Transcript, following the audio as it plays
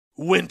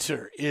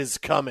winter is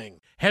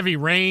coming. Heavy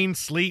rain,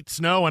 sleet,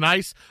 snow, and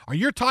ice. Are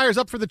your tires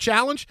up for the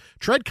challenge?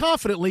 Tread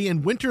confidently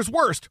in winter's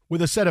worst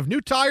with a set of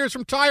new tires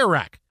from Tire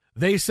Rack.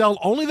 They sell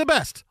only the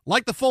best,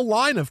 like the full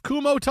line of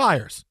Kumho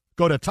tires.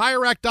 Go to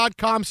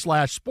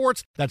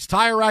TireRack.com/sports. That's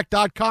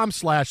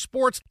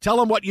TireRack.com/sports. Tell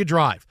them what you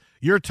drive.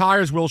 Your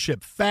tires will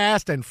ship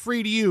fast and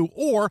free to you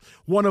or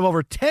one of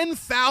over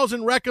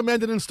 10,000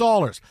 recommended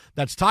installers.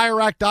 That's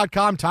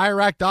TireRack.com,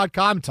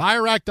 TireRack.com,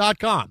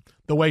 TireRack.com.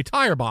 The way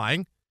tire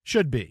buying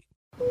should be.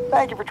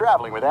 Thank you for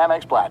traveling with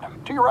Amex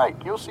Platinum. To your right,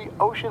 you'll see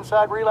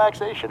oceanside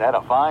relaxation at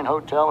a fine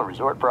hotel and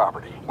resort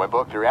property. When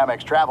booked through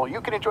Amex Travel, you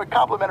can enjoy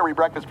complimentary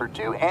breakfast for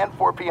 2 and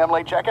 4 p.m.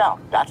 late checkout.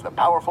 That's the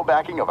powerful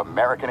backing of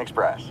American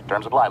Express.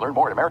 Terms apply. Learn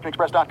more at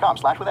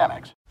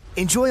americanexpress.com/withAmex.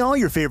 Enjoy all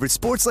your favorite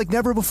sports like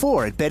never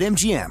before at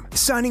BetMGM.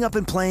 Signing up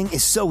and playing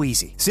is so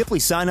easy. Simply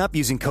sign up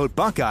using code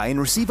Buckeye and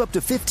receive up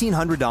to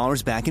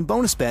 $1,500 back in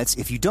bonus bets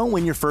if you don't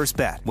win your first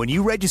bet. When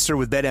you register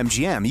with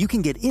BetMGM, you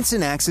can get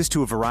instant access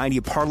to a variety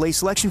of parlay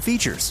selection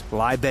features,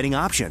 live betting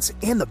options,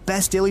 and the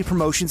best daily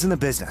promotions in the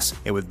business.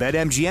 And with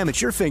BetMGM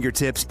at your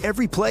fingertips,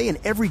 every play and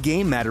every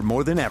game matter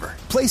more than ever.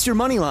 Place your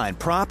moneyline,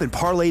 prop, and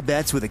parlay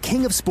bets with the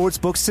king of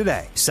sportsbooks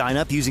today. Sign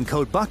up using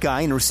code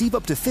Buckeye and receive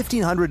up to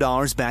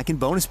 $1,500 back in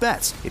bonus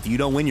bets if you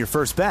don't win your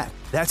first bet.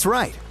 That's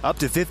right, up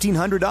to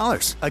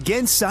 $1,500.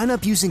 Again, sign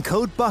up using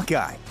code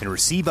Buckeye and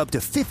receive up to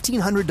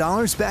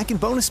 $1,500 back in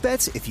bonus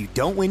bets if you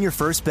don't win your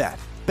first bet.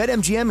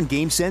 BetMGM and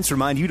GameSense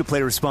remind you to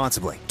play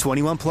responsibly.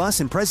 21 plus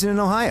and present in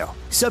Ohio.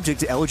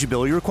 Subject to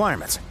eligibility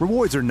requirements.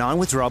 Rewards are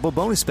non-withdrawable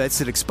bonus bets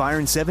that expire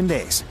in 7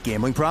 days.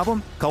 Gambling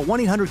problem? Call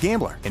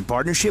 1-800-GAMBLER in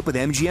partnership with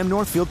MGM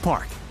Northfield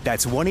Park.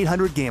 That's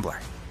 1-800-GAMBLER.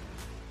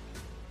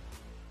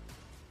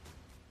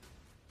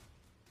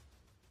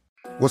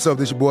 What's up,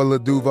 this your boy Lil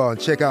Duval, and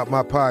check out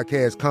my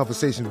podcast,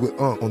 Conversations with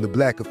Unc, on the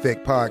Black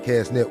Effect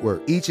Podcast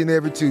Network. Each and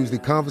every Tuesday,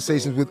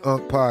 Conversations with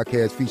Unc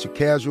podcast feature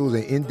casuals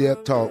and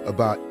in-depth talk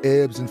about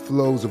ebbs and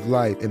flows of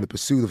life and the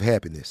pursuit of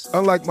happiness.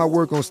 Unlike my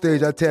work on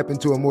stage, I tap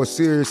into a more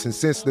serious and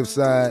sensitive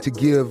side to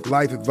give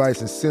life advice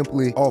and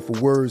simply offer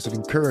words of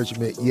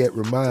encouragement, yet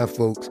remind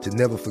folks to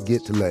never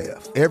forget to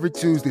laugh. Every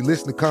Tuesday,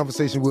 listen to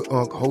Conversation with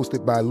Unc,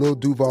 hosted by Lil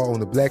Duval on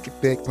the Black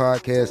Effect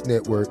Podcast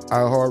Network,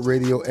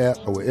 iHeartRadio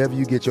app, or wherever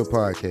you get your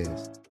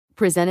podcasts.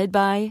 Presented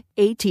by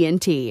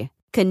AT&T.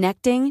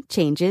 Connecting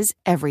changes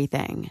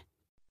everything.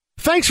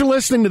 Thanks for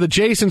listening to the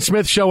Jason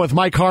Smith Show with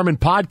Mike Harmon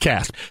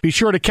podcast. Be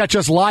sure to catch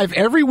us live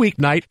every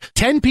weeknight,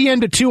 10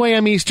 p.m. to 2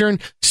 a.m. Eastern,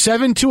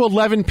 7 to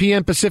 11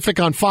 p.m. Pacific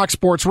on Fox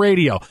Sports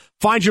Radio.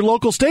 Find your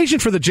local station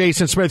for the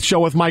Jason Smith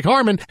Show with Mike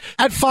Harmon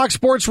at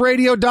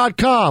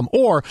foxsportsradio.com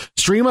or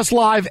stream us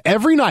live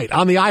every night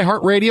on the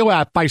iHeartRadio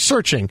app by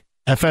searching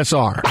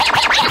FSR.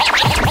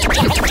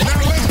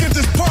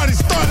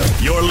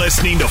 You're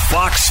listening to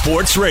Fox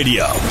Sports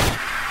Radio.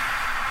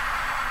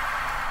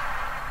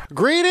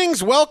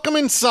 Greetings, welcome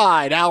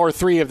inside Hour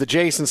 3 of the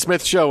Jason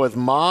Smith Show with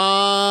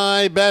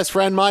my best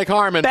friend Mike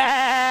Harmon.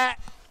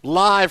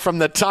 Live from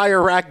the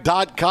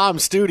TireRack.com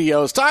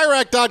studios.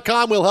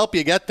 TireRack.com will help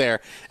you get there.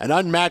 An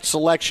unmatched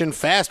selection,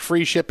 fast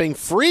free shipping,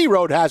 free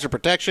road hazard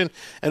protection,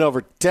 and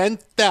over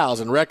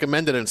 10,000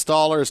 recommended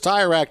installers.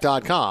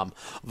 TireRack.com,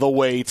 the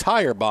way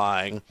tire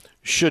buying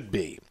should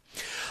be.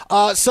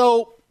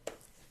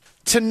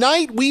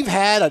 Tonight, we've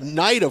had a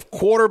night of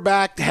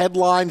quarterback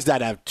headlines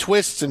that have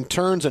twists and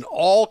turns and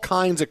all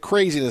kinds of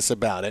craziness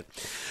about it.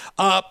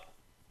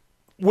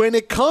 When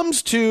it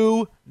comes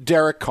to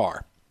Derek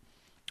Carr,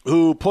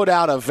 who put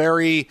out a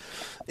very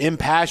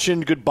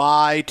impassioned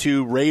goodbye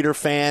to Raider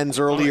fans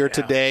earlier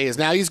today, is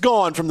now he's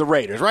gone from the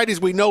Raiders, right?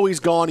 We know he's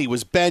gone. He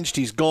was benched.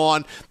 He's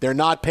gone. They're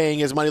not paying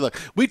his money. Look,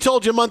 we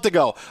told you a month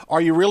ago, are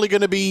you really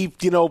going to be,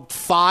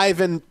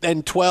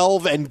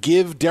 5-12 and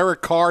give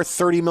Derek Carr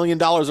 $30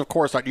 million? Of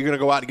course not. You're going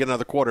to go out and get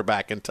another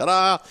quarterback. And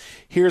ta-da,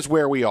 here's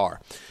where we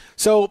are.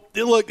 So,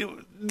 look,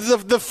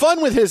 the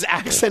fun with his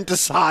accent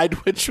aside,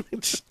 which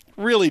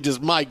really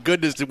just, my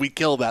goodness, did we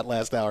kill that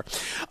last hour.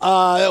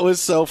 It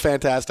was so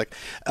fantastic.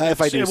 If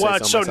I do say so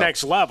it's so myself.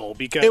 Next level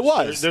because it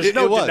was. There's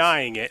no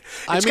denying it.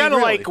 It's kind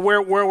of like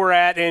where we're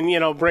at,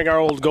 and, bring our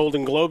old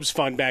Golden Globes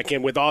fun back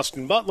in with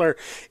Austin Butler,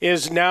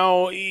 is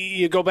now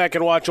you go back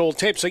and watch old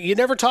tapes. Like, you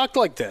never talked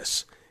like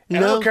this. And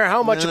I don't care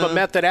how much of a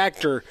method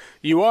actor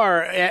you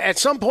are. At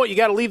some point, you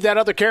got to leave that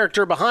other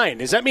character behind.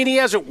 Does that mean he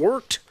hasn't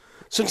worked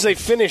since they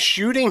finished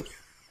shooting?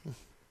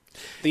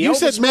 You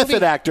said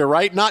method actor,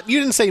 right? You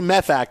didn't say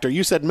meth actor.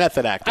 You said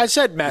method actor. I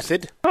said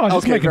method. Oh,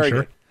 okay, very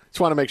sure. good. Just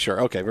want to make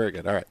sure. Okay, very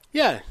good. All right.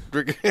 Yeah.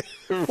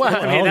 Well,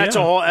 I mean, that's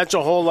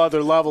a whole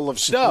other level of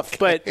stuff.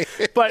 But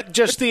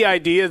just the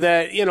idea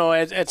that,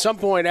 at some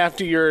point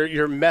after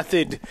your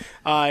method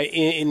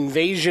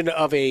invasion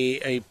of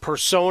a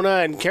persona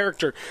and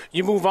character,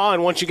 you move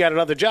on once you got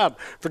another job.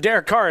 For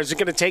Derek Carr, is it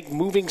going to take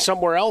moving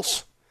somewhere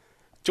else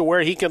to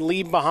where he can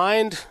leave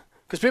behind?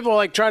 Because people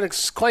are trying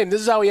to claim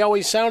this is how he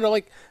always sounded.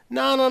 Like,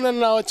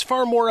 no. It's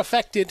far more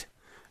affected,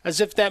 as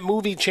if that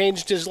movie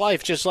changed his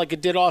life, just like it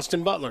did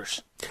Austin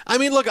Butler's. I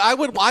mean, look, I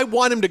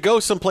want him to go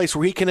someplace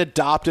where he can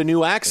adopt a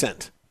new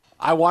accent.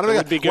 I want him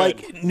to be good.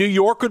 Like New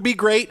York would be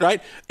great,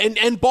 right?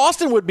 And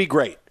Boston would be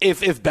great.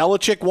 If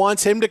Belichick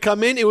wants him to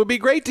come in, it would be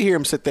great to hear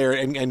him sit there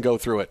and go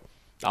through it.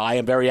 I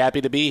am very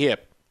happy to be here.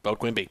 Vote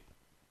Quimby.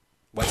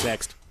 What's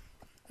next?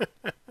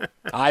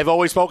 I've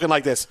always spoken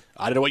like this.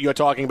 I don't know what you're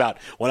talking about.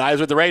 When I was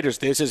with the Raiders,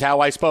 this is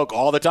how I spoke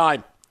all the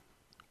time.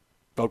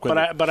 Vote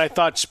Quimby. But I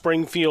thought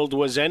Springfield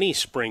was any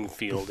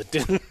Springfield. It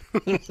didn't.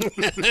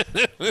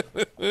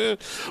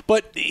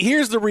 But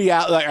here's the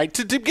reality.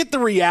 To get the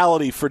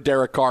reality for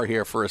Derek Carr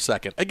here for a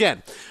second.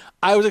 Again,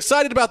 I was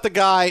excited about the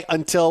guy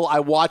until I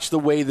watched the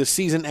way the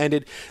season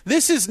ended.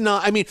 This is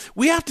not,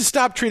 we have to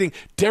stop treating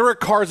Derek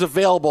Carr's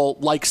available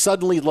like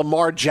suddenly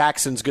Lamar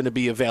Jackson's going to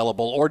be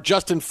available or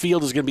Justin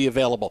Fields is going to be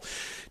available.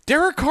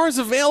 Derek Carr's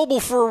available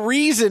for a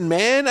reason,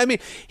 man.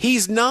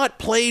 He's not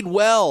played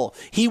well.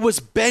 He was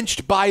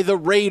benched by the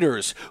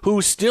Raiders,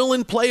 who still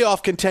in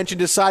playoff contention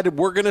decided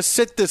we're going to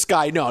sit this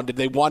guy. No, did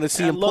they want to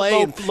see him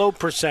play? Low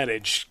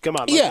percentage. Come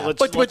on. Yeah,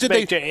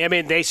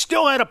 they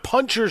still had a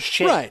puncher's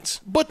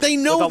chance. Right, but they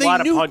know with a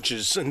lot of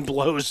punches and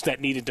blows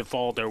that needed to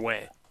fall their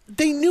way.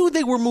 They knew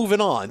they were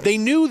moving on. They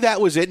knew that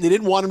was it, and they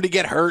didn't want him to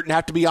get hurt and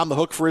have to be on the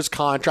hook for his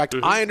contract.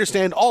 Mm-hmm. I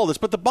understand all this,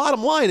 but the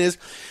bottom line is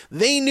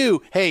they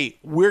knew, hey,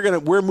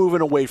 we're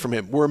moving away from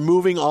him. We're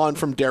moving on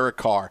from Derek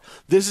Carr.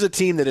 This is a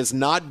team that is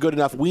not good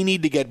enough. We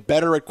need to get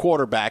better at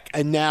quarterback,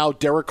 and now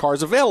Derek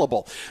Carr's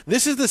available.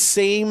 This is the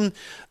same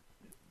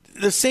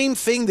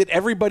thing that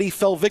everybody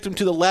fell victim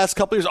to the last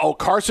couple of years. Oh,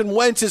 Carson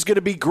Wentz is going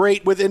to be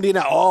great with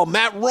Indiana. Oh,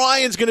 Matt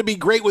Ryan's going to be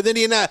great with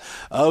Indiana.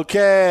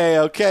 Okay.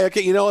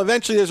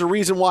 Eventually there's a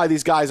reason why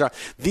these guys are.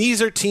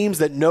 These are teams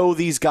that know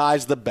these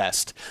guys the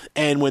best.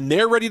 And when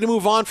they're ready to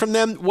move on from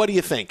them, what do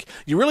you think?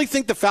 You really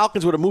think the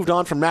Falcons would have moved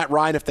on from Matt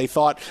Ryan if they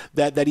thought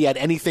that he had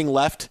anything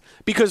left?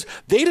 Because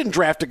they didn't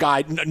draft a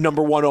guy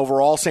number one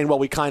overall saying, well,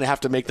 we kind of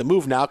have to make the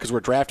move now because we're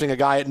drafting a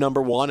guy at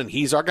number one and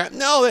he's our guy.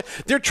 No,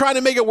 they're trying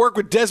to make it work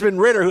with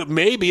Desmond Ridder, who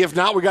maybe, if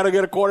not, we got to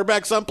get a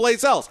quarterback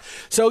someplace else.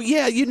 So,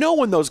 yeah,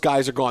 when those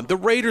guys are gone. The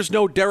Raiders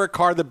know Derek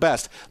Carr the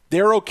best.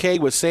 They're okay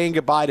with saying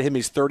goodbye to him.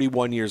 He's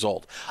 31 years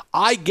old.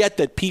 I get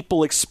that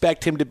people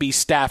expect him to be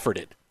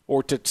Stafforded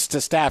or to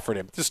Stafford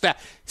him.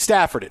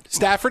 Stafforded.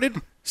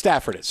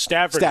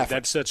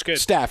 That's good.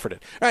 Stafford.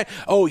 All right.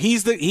 Oh,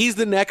 he's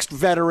the next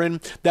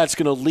veteran that's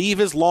going to leave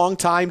his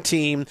longtime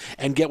team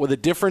and get with a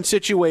different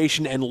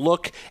situation and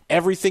look,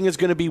 everything is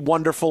going to be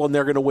wonderful and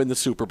they're going to win the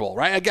Super Bowl.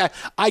 Right?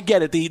 I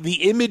get it.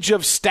 The image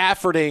of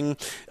Staffording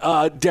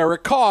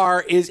Derek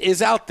Carr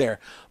is out there.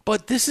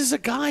 But this is a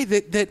guy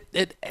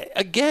that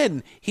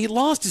again, he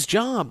lost his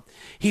job.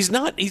 It's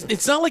not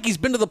like he's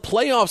been to the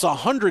playoffs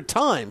 100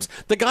 times.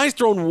 The guy's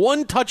thrown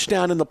one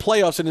touchdown in the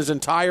playoffs in his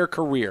entire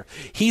career.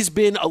 He's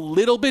been a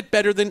little bit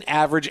better than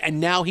average, and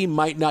now he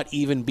might not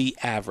even be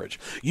average.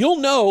 You'll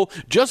know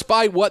just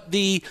by what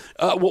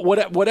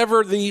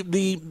whatever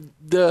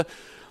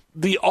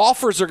the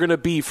offers are going to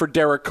be for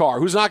Derek Carr,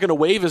 who's not going to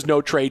waive his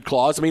no-trade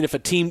clause. If a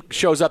team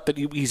shows up that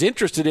he's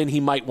interested in, he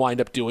might wind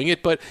up doing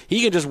it, but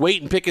he can just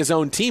wait and pick his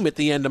own team at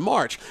the end of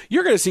March.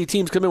 You're going to see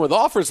teams come in with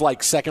offers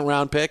like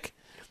second-round pick,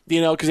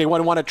 because they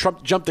want to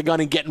jump the gun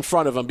and get in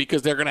front of them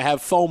because they're going to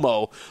have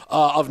FOMO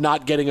of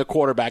not getting a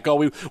quarterback. Oh,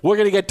 we're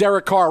going to get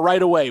Derek Carr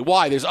right away.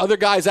 Why? There's other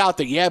guys out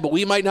there. Yeah, but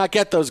we might not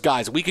get those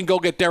guys. We can go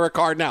get Derek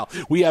Carr now.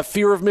 We have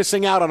fear of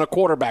missing out on a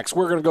quarterback, so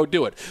we're going to go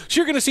do it. So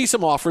you're going to see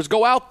some offers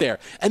go out there,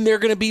 and they're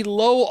going to be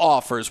low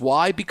offers.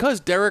 Why? Because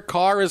Derek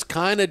Carr is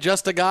kind of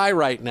just a guy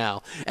right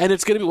now, and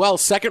it's going to be,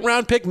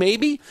 second-round pick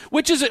maybe,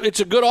 which is it's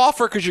a good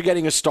offer because you're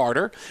getting a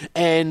starter,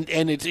 and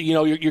it's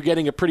you're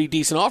getting a pretty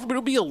decent offer, but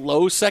it'll be a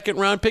low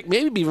second-round pick.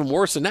 Maybe even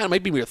worse than that. It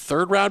might be a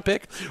third-round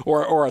pick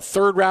or a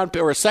third-round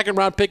pick or a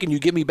second-round pick, and you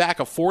give me back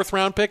a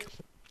fourth-round pick.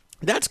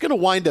 That's going to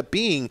wind up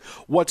being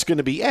what's going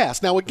to be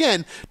asked. Now,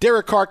 again,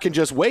 Derek Carr can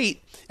just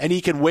wait, and he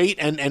can wait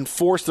and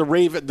force the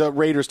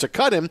Raiders to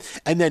cut him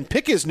and then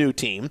pick his new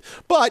team.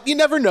 But you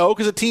never know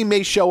because a team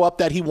may show up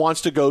that he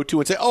wants to go to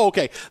and say, oh,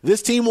 okay,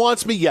 this team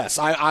wants me. Yes,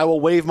 I will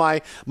waive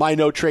my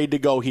no trade to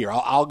go here.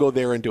 I'll go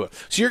there and do it.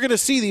 So you're going to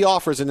see the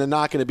offers, and they're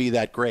not going to be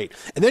that great.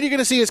 And then you're going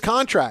to see his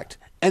contract.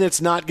 And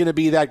it's not going to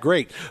be that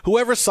great.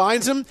 Whoever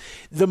signs him,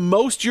 the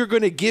most you're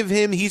going to give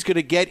him, he's going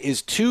to get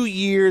is 2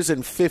 years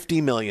and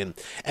 $50 million,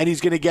 and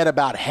he's going to get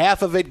about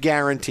half of it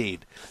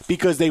guaranteed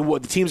because the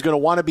team's going to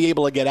want to be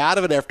able to get out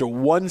of it after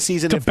one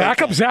season. To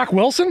back up Zach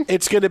Wilson?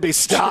 It's going to be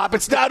stop.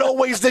 It's not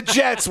always the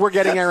Jets. We're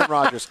getting Aaron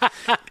Rodgers.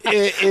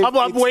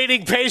 I'm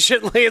waiting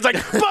patiently. It's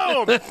like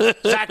boom,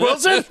 Zach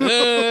Wilson.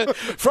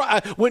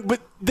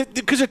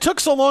 Because it took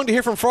so long to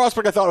hear from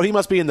Frostberg, I thought, oh, he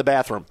must be in the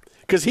bathroom.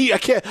 Because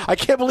I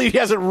can't believe he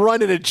hasn't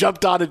run and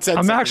jumped on and said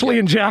I'm actually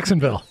in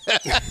Jacksonville.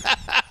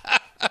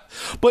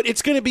 But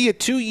it's going to be a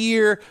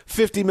 2-year,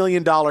 $50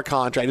 million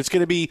contract. It's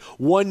going to be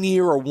 1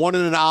 year or one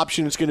in an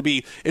option. It's going to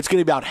be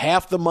about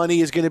half the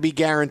money is going to be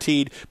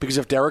guaranteed because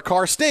if Derek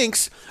Carr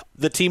stinks,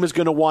 the team is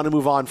going to want to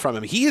move on from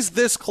him. He is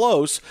this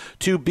close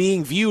to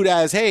being viewed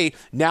as, hey,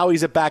 now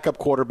he's a backup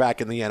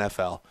quarterback in the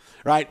NFL.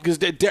 right? Because,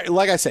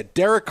 like I said,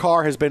 Derek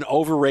Carr has been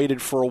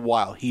overrated for a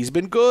while. He's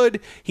been good.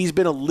 He's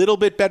been a little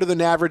bit better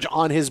than average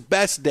on his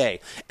best day.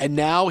 And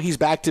now he's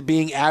back to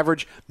being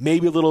average,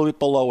 maybe a little bit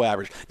below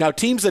average. Now,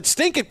 teams that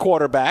stink at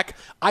quarterback,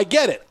 I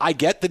get it. I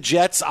get the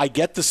Jets. I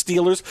get the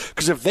Steelers.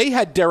 Because if they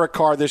had Derek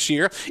Carr this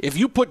year, if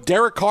you put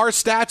Derek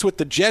Carr's stats with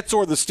the Jets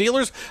or the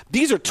Steelers,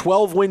 these are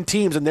 12-win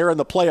teams, and they're in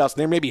the playoffs, and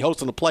they're maybe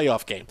hosting the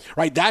playoff game,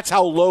 right? That's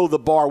how low the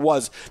bar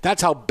was.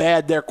 That's how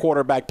bad their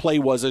quarterback play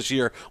was this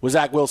year with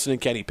Zach Wilson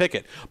and Kenny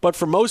Pickett. But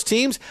for most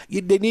teams,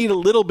 they need a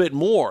little bit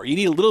more. You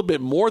need a little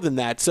bit more than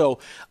that. So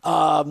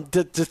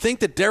to think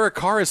that Derek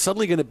Carr is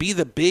suddenly going to be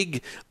the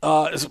big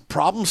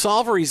problem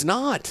solver, he's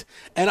not.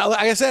 And like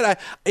I said,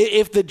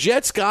 if the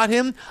Jets got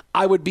him,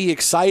 I would be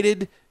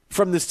excited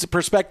from this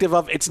perspective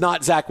of it's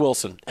not Zach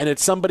Wilson and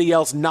it's somebody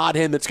else, not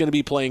him, that's going to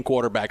be playing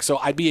quarterback. So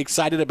I'd be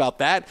excited about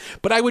that,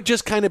 but I would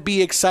just kind of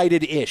be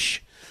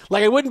excited-ish.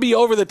 Like, I wouldn't be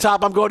over the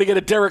top. I'm going to get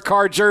a Derek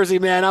Carr jersey,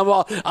 man.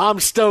 I'm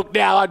stoked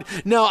now.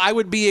 No, I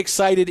would be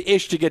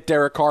excited-ish to get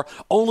Derek Carr,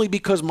 only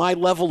because my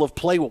level of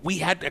play, what we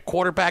had at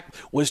quarterback,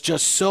 was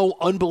just so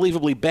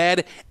unbelievably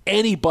bad.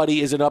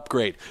 Anybody is an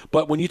upgrade.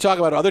 But when you talk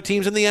about other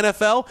teams in the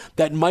NFL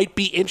that might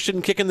be interested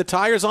in kicking the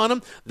tires on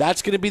them,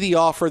 that's going to be the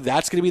offer.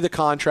 That's going to be the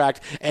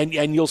contract. And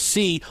you'll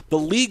see the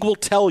league will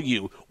tell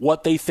you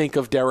what they think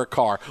of Derek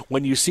Carr.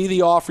 When you see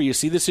the offer, you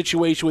see the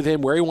situation with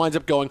him, where he winds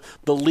up going,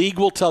 the league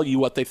will tell you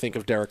what they think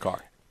of Derek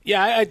Carr.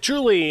 Yeah,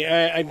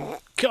 I'm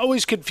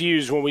always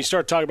confused when we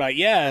start talking about,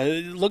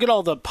 look at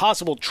all the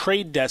possible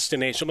trade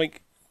destinations. I'm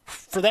like,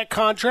 for that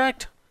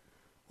contract?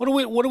 What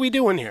are we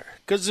doing here?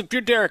 Because if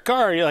you're Derek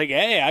Carr, you're like,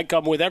 hey, I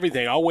come with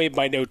everything. I'll waive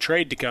my no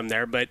trade to come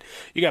there, but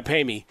you got to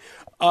pay me.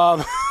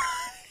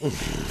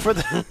 For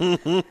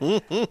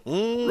the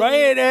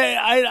right,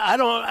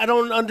 I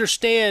don't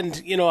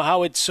understand,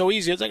 how it's so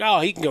easy. It's like,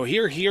 oh, he can go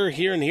here, here,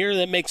 here, and here.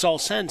 That makes all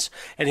sense.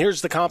 And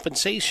here's the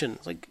compensation.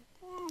 It's like,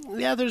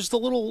 yeah, there's the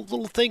little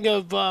thing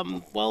of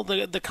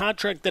the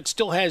contract that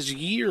still has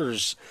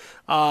years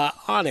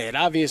on it.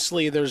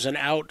 Obviously, there's an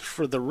out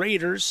for the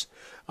Raiders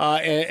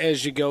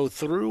as you go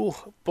through,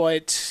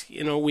 but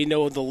we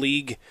know the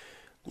league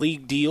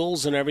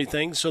deals and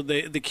everything, so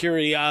the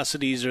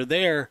curiosities are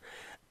there.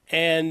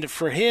 And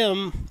for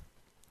him,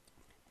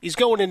 he's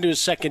going into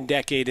his second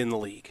decade in the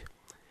league.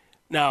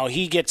 Now,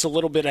 he gets a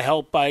little bit of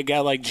help by a guy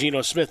like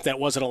Geno Smith that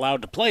wasn't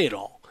allowed to play at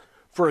all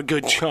for a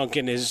good chunk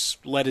and has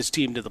led his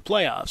team to the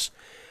playoffs.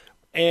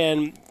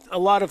 And a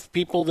lot of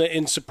people that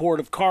in support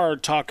of Carr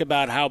talk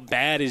about how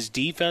bad his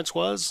defense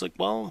was. Like,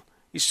 well,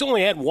 he still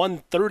only had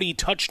 130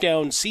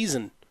 touchdown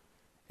season.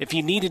 If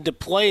he needed to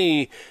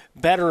play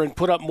better and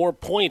put up more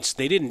points,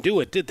 they didn't do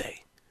it, did they?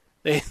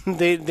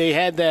 They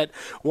had that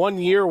 1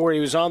 year where he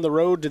was on the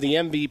road to the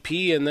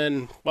MVP, and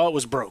then, it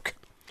was broke.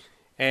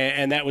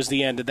 And that was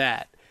the end of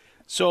that.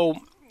 So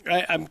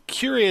I'm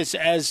curious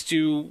as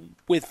to,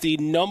 with the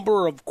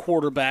number of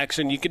quarterbacks,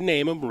 and you can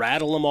name them,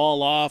 rattle them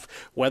all off,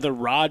 whether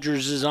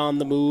Rodgers is on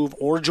the move,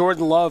 or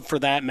Jordan Love for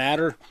that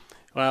matter,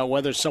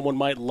 whether someone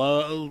might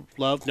love,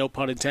 no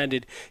pun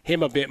intended,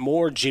 him a bit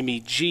more,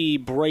 Jimmy G,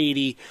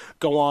 Brady,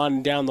 go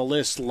on down the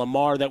list,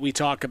 Lamar that we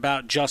talk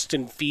about,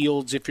 Justin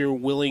Fields, if you're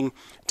willing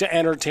to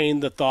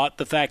entertain the thought.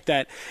 The fact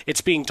that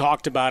it's being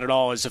talked about at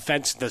all has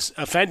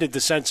offended the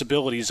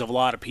sensibilities of a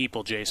lot of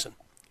people, Jason.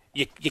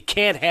 You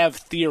can't have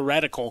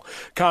theoretical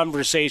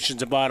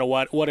conversations about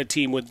what a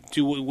team would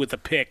do with a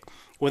pick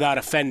without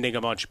offending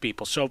a bunch of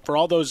people. So for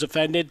all those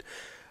offended,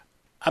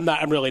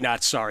 I'm really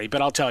not sorry,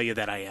 but I'll tell you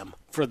that I am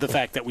for the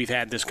fact that we've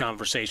had this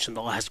conversation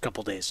the last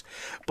couple days.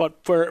 But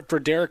for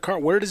Derek Carr,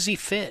 where does he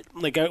fit?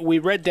 Like, we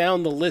read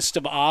down the list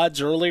of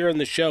odds earlier in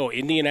the show.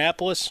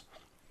 Indianapolis,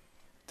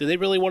 do they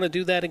really want to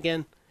do that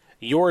again?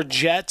 Your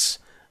Jets,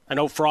 I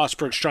know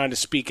Frostberg's trying to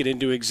speak it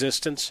into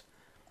existence.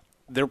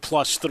 They're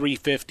plus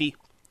 350.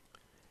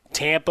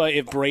 Tampa,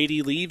 if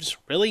Brady leaves,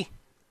 really?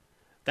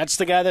 That's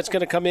the guy that's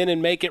going to come in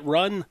and make it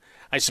run?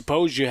 I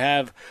suppose you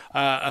have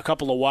a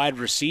couple of wide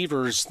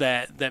receivers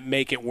that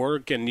make it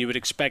work, and you would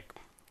expect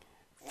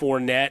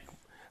Fournette,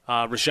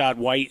 Rashad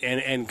White,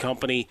 and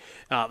company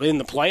in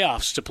the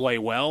playoffs to play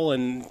well.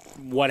 And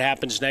what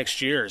happens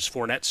next year? Is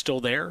Fournette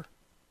still there?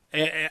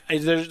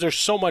 There's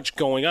so much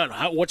going on.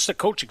 What's the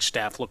coaching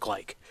staff look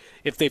like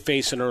if they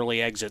face an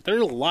early exit?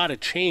 There's a lot of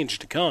change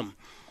to come.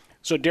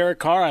 So Derek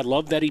Carr, I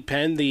love that he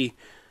penned the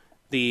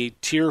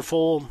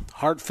tearful,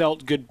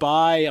 heartfelt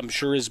goodbye. I'm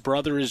sure his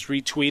brother has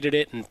retweeted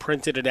it and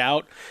printed it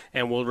out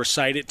and will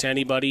recite it to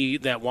anybody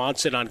that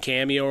wants it on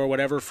Cameo or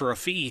whatever for a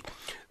fee.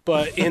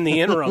 But in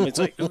the interim, it's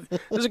like,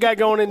 there's a guy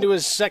going into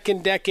his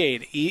second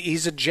decade.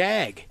 He's a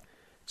Jag.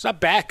 He's not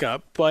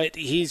backup, but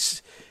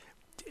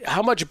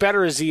how much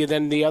better is he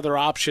than the other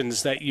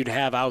options that you'd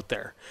have out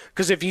there?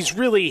 Because if he's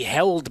really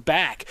held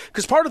back,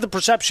 because part of the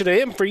perception of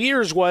him for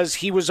years was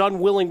he was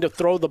unwilling to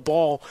throw the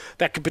ball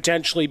that could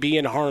potentially be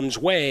in harm's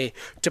way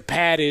to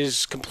pad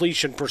his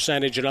completion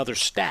percentage and other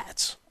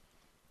stats.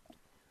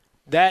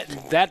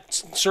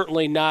 That's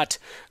certainly not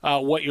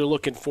what you're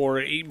looking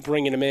for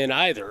bringing him in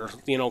either.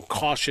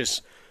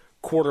 Cautious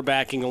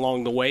quarterbacking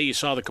along the way. You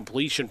saw the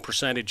completion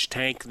percentage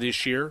tank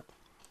this year.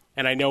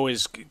 and I know a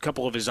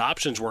couple of his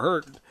options were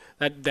hurt,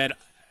 that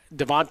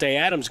Devontae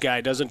Adams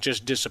guy doesn't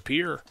just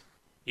disappear.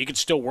 You can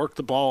still work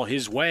the ball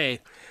his way.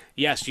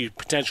 Yes, you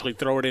potentially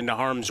throw it into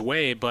harm's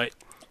way, but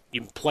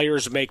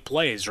players make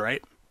plays,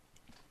 right?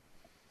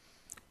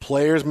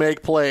 Players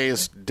make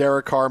plays.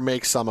 Derek Carr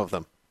makes some of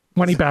them.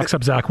 When he backs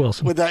up Zach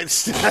Wilson. With that,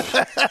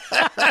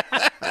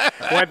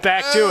 went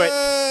back to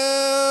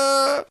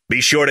it. Be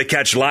sure to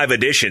catch live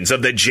editions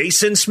of The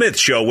Jason Smith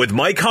Show with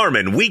Mike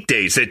Harmon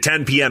weekdays at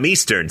 10 p.m.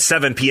 Eastern,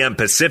 7 p.m.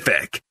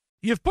 Pacific.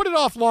 You've put it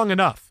off long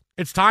enough.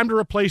 It's time to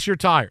replace your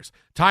tires.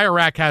 Tire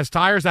Rack has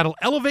tires that'll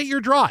elevate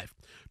your drive.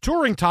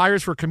 Touring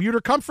tires for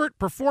commuter comfort,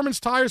 performance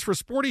tires for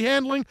sporty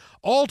handling,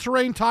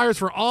 all-terrain tires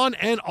for on-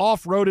 and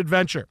off-road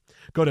adventure.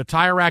 Go to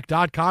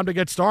TireRack.com to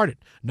get started.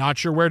 Not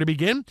sure where to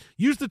begin?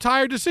 Use the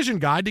Tire Decision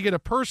Guide to get a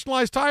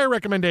personalized tire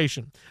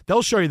recommendation.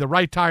 They'll show you the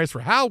right tires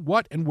for how,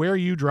 what, and where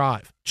you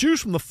drive.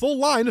 Choose from the full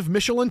line of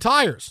Michelin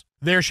tires.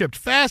 They're shipped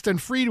fast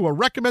and free to a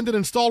recommended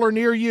installer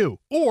near you.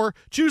 Or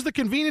choose the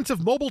convenience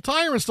of mobile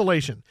tire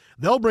installation.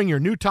 They'll bring your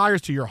new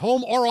tires to your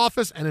home or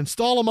office and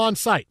install them on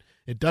site.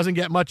 It doesn't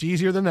get much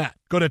easier than that.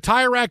 Go to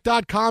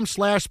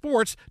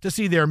TireRack.com/sports to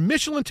see their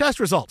Michelin test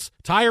results,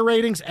 tire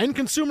ratings, and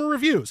consumer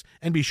reviews,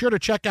 and be sure to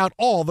check out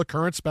all the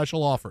current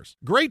special offers.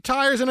 Great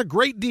tires and a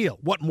great deal.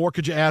 What more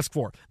could you ask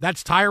for?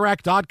 That's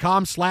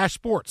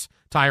TireRack.com/sports.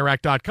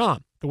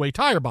 TireRack.com, the way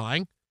tire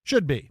buying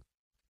should be.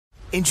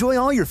 Enjoy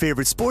all your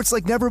favorite sports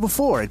like never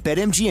before at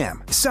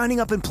BetMGM. Signing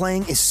up and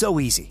playing is so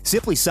easy.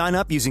 Simply sign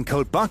up using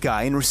code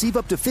Buckeye and receive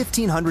up to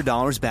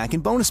 $1,500 back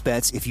in bonus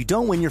bets if you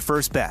don't win your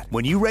first bet.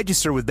 When you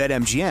register with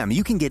BetMGM,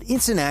 you can get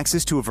instant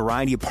access to a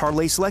variety of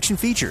parlay selection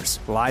features,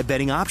 live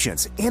betting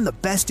options, and the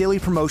best daily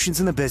promotions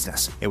in the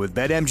business. And with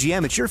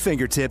BetMGM at your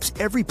fingertips,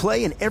 every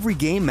play and every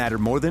game matter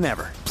more than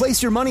ever.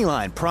 Place your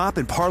moneyline, prop,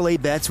 and parlay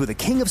bets with the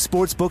king of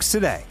sportsbooks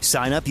today.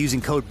 Sign up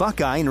using code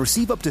Buckeye and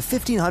receive up to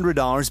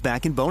 $1,500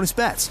 back in bonus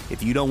bets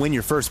if you don't win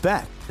your first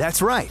bet.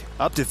 That's right,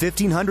 up to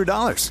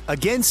 $1,500.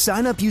 Again,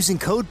 sign up using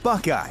code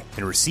Buckeye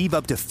and receive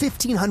up to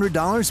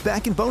 $1,500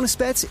 back in bonus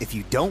bets if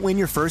you don't win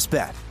your first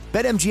bet.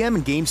 BetMGM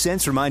and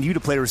GameSense remind you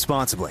to play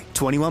responsibly.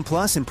 21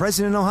 plus and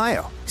present in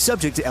Ohio.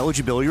 Subject to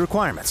eligibility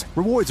requirements.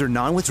 Rewards are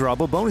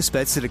non-withdrawable bonus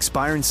bets that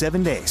expire in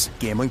 7 days.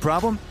 Gambling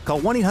problem?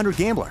 Call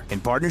 1-800-GAMBLER in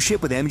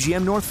partnership with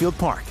MGM Northfield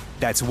Park.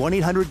 That's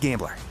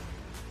 1-800-GAMBLER.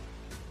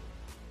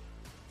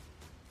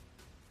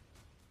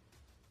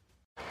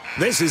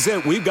 This is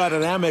it. We've got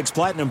an Amex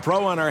Platinum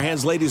Pro on our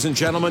hands, ladies and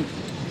gentlemen.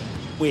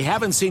 We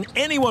haven't seen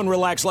anyone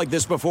relax like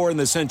this before in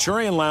the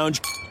Centurion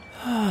Lounge.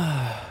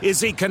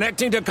 Is he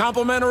connecting to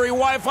complimentary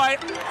Wi-Fi?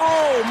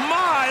 Oh,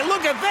 my!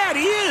 Look at that!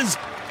 He is!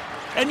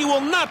 And you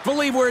will not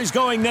believe where he's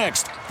going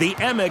next. The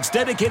Amex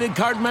dedicated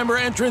card member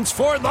entrance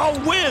for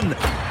the win!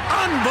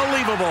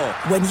 Unbelievable!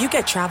 When you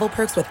get travel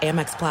perks with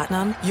Amex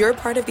Platinum, you're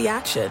part of the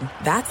action.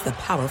 That's the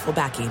powerful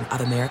backing of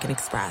American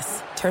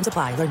Express. Terms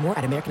apply. Learn more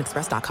at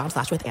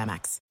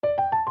americanexpress.com/withAmex.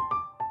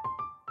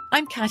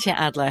 I'm Katya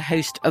Adler,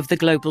 host of The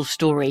Global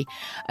Story.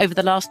 Over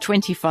the last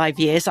 25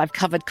 years, I've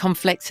covered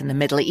conflicts in the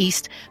Middle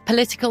East,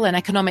 political and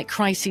economic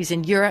crises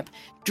in Europe,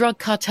 drug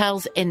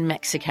cartels in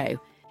Mexico.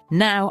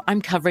 Now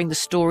I'm covering the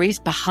stories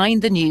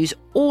behind the news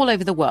all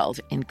over the world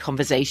in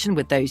conversation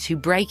with those who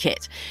break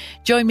it.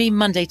 Join me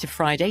Monday to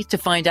Friday to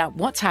find out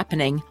what's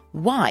happening,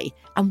 why,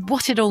 and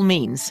what it all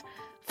means.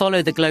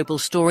 Follow The Global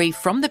Story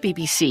from the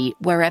BBC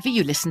wherever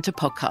you listen to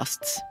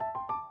podcasts.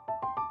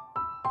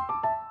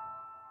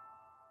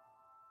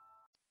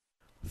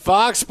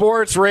 Fox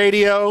Sports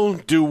Radio,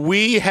 do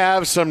we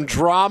have some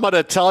drama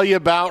to tell you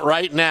about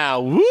right now?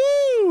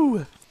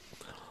 Woo!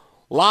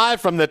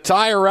 Live from the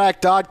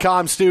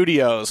TireRack.com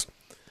studios.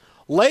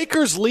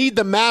 Lakers lead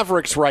the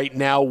Mavericks right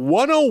now,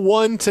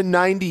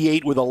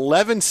 101-98 with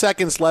 11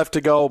 seconds left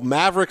to go.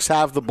 Mavericks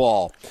have the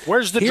ball.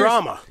 Where's the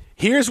drama?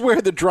 Here's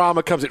where the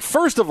drama comes in.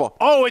 First of all...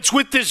 Oh, it's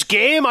with this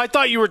game? I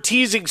thought you were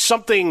teasing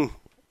something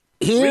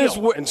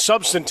real and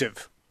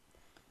substantive.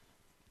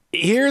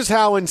 Here's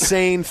how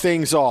insane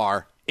things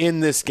are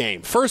in this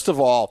game. First of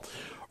all,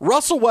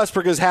 Russell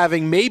Westbrook is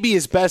having maybe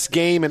his best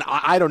game in,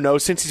 I don't know,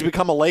 since he's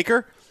become a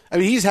Laker. I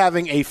mean, he's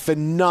having a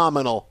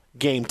phenomenal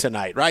game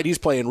tonight, right? He's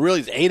playing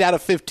really 8 out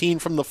of 15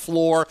 from the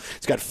floor.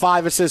 He's got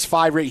 5 assists,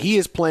 5 rate. He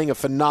is playing a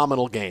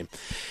phenomenal game.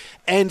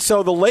 And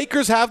so the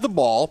Lakers have the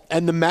ball,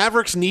 and the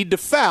Mavericks need to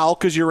foul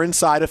because you're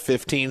inside of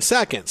 15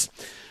 seconds.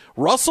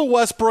 Russell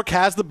Westbrook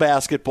has the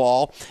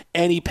basketball,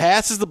 and he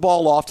passes the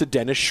ball off to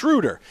Dennis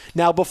Schroeder.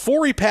 Now,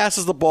 before he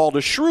passes the ball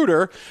to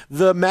Schroeder,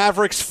 the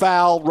Mavericks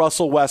foul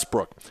Russell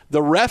Westbrook.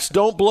 The refs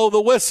don't blow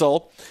the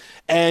whistle,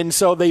 and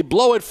so they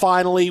blow it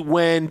finally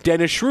when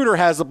Dennis Schroeder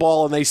has the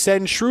ball, and they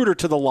send Schroeder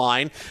to the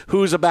line,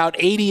 who's about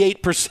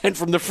 88%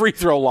 from the free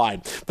throw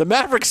line. The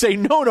Mavericks say,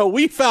 no,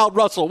 we fouled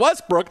Russell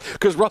Westbrook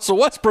because Russell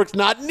Westbrook's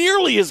not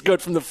nearly as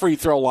good from the free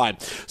throw line.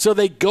 So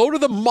they go to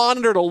the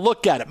monitor to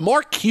look at it.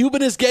 Mark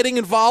Cuban is getting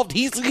involved.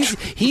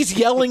 He's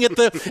yelling at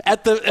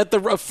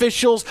the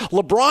officials.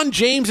 LeBron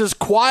James is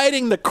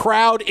quieting the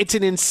crowd. It's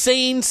an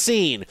insane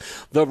scene.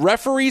 The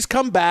referees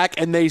come back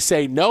and they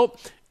say, nope.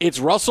 It's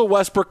Russell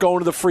Westbrook going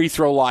to the free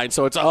throw line.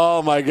 So it's,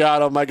 oh, my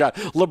God.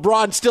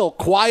 LeBron still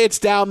quiets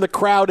down the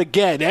crowd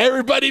again.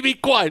 Everybody be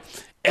quiet.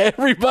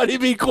 Everybody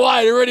be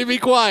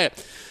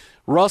quiet.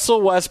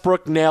 Russell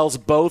Westbrook nails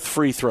both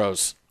free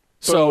throws.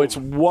 So it's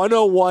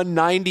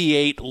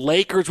 101-98.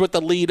 Lakers with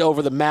the lead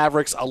over the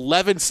Mavericks.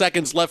 11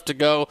 seconds left to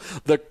go.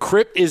 The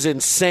Crip is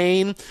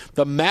insane.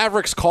 The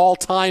Mavericks call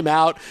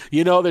timeout.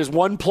 There's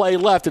one play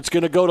left. It's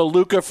going to go to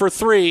Luka for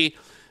three.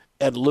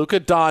 And Luka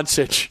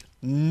Doncic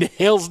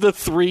nails the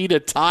three to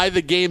tie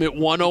the game at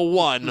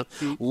 101.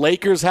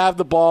 Lakers have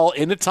the ball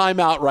in a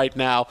timeout right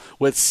now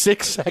with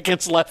 6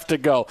 seconds left to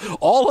go.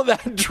 All of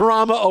that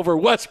drama over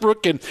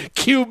Westbrook and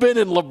Cuban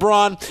and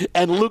LeBron,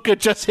 and Luka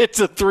just hits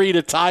a three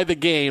to tie the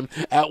game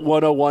at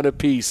 101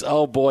 apiece.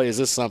 Oh, boy, is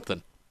this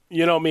something.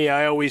 You know me,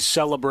 I always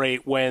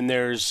celebrate when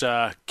there's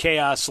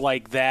chaos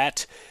like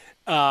that.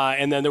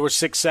 And then there were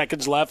 6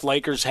 seconds left.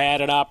 Lakers had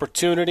an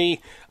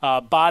opportunity.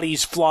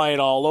 Bodies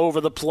flying all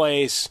over the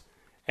place.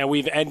 And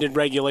we've ended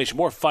regulation.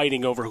 More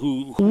fighting over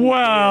who may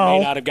or may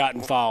not have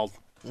gotten fouled.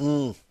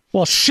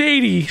 Well,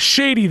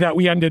 shady that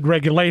we ended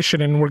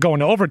regulation and we're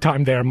going to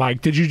overtime there,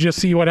 Mike. Did you just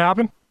see what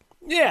happened?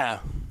 Yeah.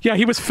 Yeah,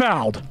 he was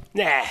fouled.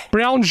 Nah.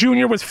 Brown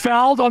Jr. was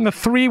fouled on the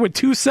three with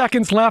 2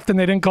 seconds left, and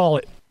they didn't call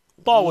it.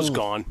 Ball was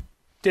gone.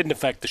 Didn't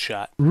affect the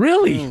shot.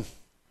 Really?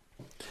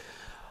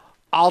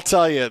 I'll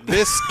tell you,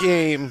 this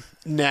game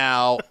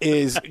now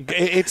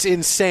it's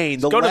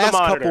insane. The last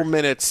couple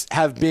minutes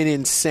have been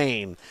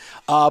insane.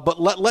 But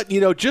let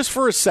just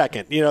for a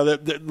second,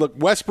 look,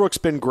 Westbrook's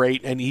been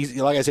great, and he's,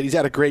 like I said, he's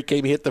had a great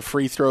game. He hit the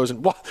free throws,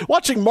 and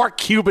watching Mark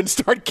Cuban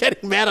start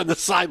getting mad on the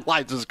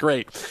sidelines is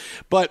great.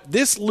 But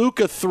this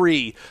Luka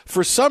three,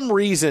 for some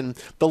reason,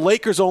 the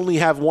Lakers only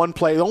have one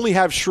play. They only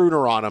have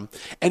Schroeder on him,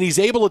 and he's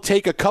able to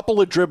take a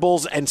couple of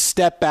dribbles and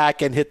step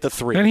back and hit the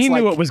three. And he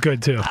knew it was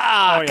good, too.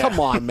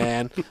 Come on,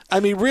 man. I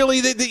mean, really,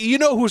 you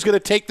know who's going to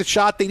take the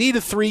shot. They need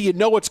a three. You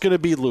know it's going to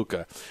be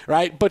Luka,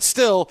 right? But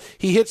still,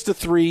 he hits the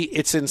three.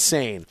 It's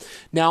insane.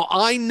 Now,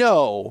 I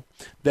know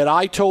that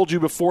I told you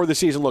before the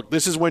season, look,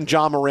 this is when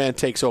John Moran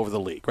takes over the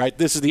league, right?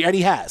 And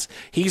he has.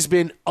 He's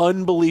been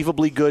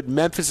unbelievably good.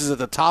 Memphis is at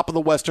the top of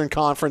the Western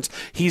Conference.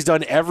 He's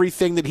done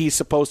everything that he's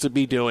supposed to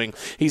be doing.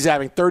 He's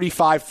having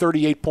 35,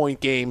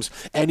 38-point games,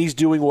 and he's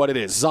doing what it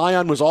is.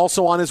 Zion was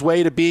also on his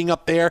way to being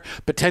up there,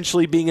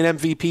 potentially being an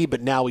MVP,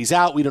 but now he's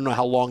out. We don't know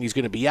how long he's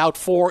going to be out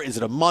for. Is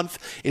it a month?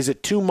 Is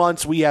it 2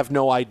 months? We have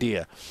no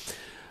idea.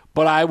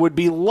 But I would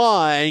be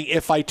lying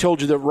if I told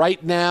you that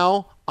right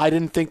now I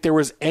didn't think there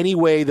was any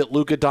way that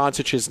Luka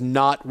Doncic is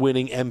not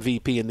winning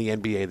MVP in the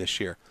NBA this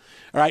year.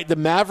 All right, the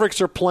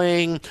Mavericks are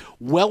playing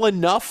well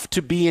enough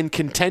to be in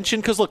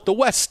contention because, look, the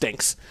West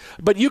stinks.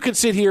 But you can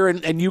sit here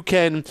and you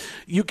can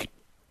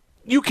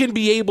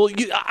be able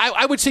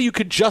I would say you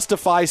could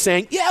justify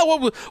saying, yeah,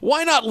 well,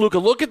 why not, Luka?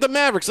 Look at the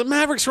Mavericks. The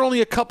Mavericks are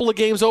only a couple of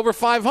games over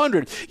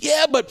 500.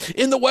 Yeah, but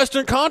in the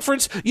Western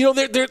Conference,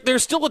 they're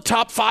still a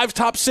top 5,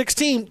 top 6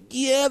 team.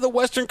 Yeah, the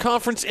Western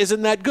Conference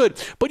isn't that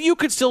good. But you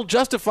could still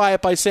justify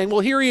it by saying, well,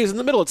 here he is in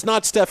the middle. It's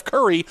not Steph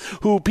Curry,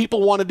 who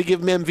people wanted to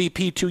give him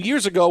MVP 2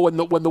 years ago when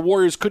the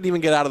Warriors couldn't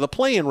even get out of the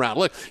play-in round.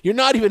 Look, you're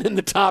not even in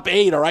the top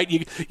 8, all right?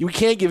 You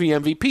can't give you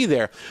MVP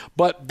there.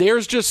 But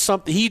there's just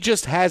something. He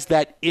just has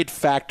that it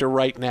factor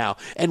right now.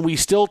 And we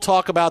still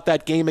talk about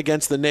that game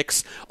against the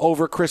Knicks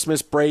over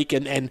Christmas break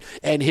and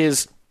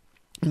his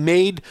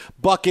made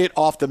bucket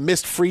off the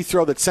missed free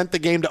throw that sent the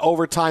game to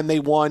overtime. They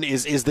won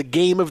is the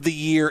game of the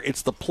year.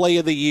 It's the play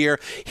of the year.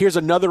 Here's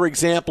another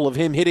example of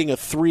him hitting a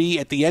three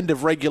at the end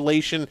of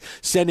regulation,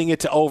 sending it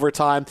to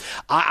overtime.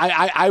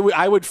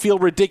 I would feel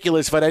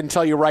ridiculous if I didn't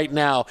tell you right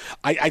now.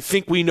 I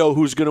think we know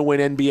who's going to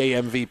win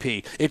NBA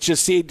MVP. It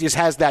just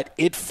has that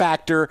it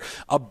factor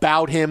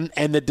about him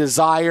and the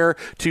desire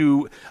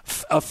to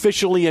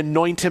officially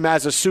anoint him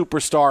as a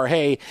superstar.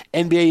 Hey,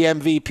 NBA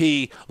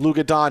MVP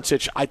Luka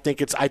Doncic. I think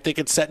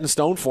it's set in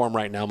stone for him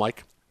right now,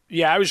 Mike.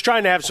 Yeah, I was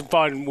trying to have some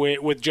fun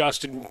with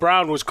Justin.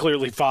 Brown was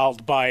clearly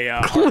fouled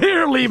by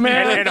clearly,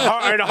 man. And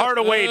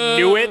Hardaway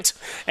knew it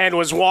and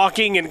was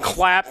walking and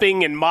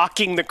clapping and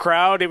mocking the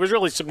crowd. It was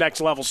really some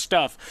next-level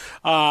stuff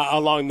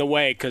along the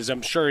way, because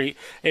I'm sure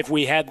if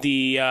we had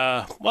the,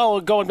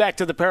 going back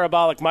to the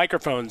parabolic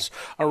microphones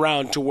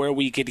around to where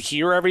we could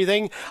hear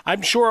everything,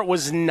 I'm sure it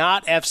was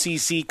not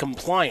FCC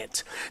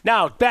compliant.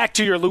 Now, back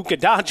to your Luka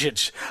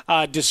Doncic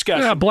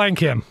discussion. Yeah, blank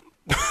him.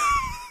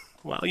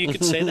 Well, you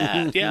could say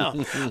that, yeah.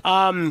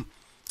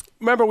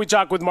 Remember we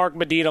talked with Mark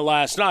Medina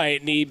last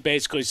night, and he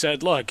basically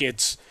said, look,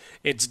 it's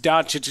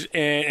Doncic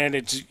and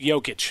it's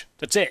Jokic.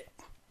 That's it,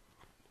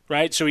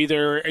 right? So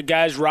either a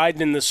guy's riding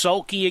in the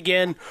sulky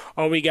again,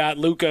 or we got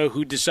Luka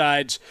who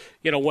decides,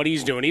 what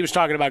he's doing. He was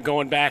talking about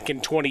going back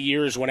in 20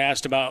 years when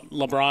asked about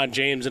LeBron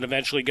James and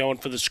eventually going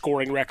for the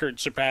scoring record,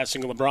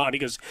 surpassing LeBron. He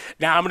goes,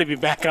 now I'm going to be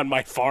back on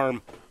my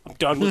farm. I'm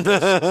done with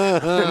this.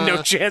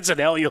 No chance in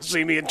hell you'll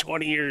see me in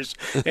 20 years.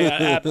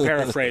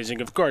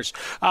 Paraphrasing, of course.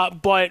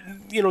 But,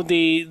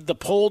 the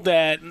poll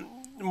that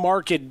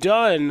Mark had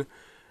done,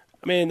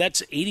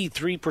 that's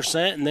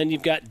 83%. And then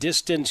you've got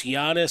distance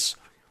Giannis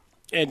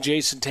and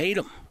Jason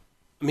Tatum.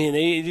 I mean,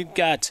 they've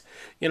got,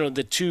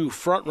 the two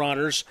front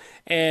runners,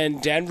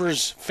 and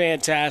Denver's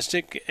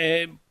fantastic,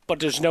 but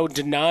there's no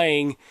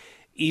denying,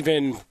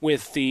 even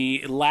with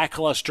the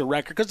lackluster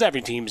record, because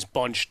every team's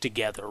bunched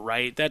together,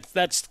 right?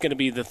 That's going to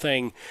be the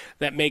thing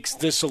that makes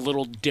this a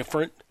little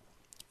different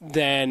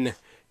than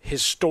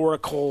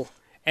historical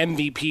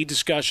MVP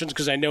discussions,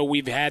 because I know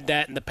we've had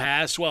that in the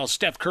past. Well,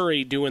 Steph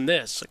Curry doing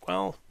this.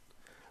 Well,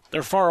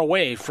 they're far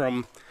away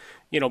from,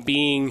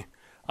 being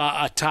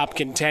a top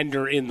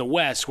contender in the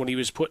West when he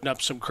was putting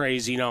up some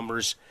crazy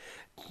numbers.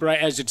 Right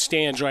as it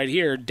stands right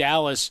here,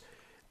 Dallas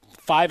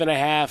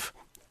 5.5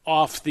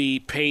 off the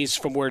pace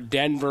from where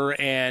Denver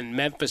and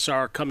Memphis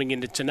are coming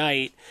into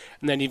tonight,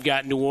 and then you've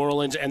got New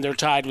Orleans, and they're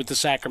tied with the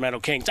Sacramento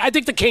Kings. I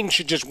think the Kings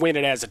should just win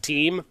it as a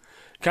team,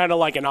 kind of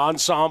like an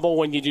ensemble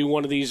when you do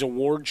one of these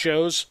award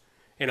shows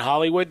in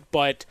Hollywood,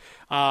 but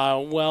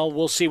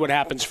we'll see what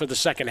happens for the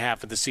second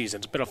half of the season.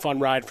 It's been a fun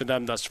ride for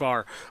them thus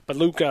far. But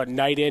Luka,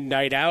 night in,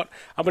 night out,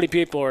 how many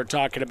people are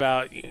talking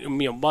about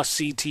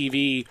must-see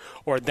TV,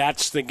 or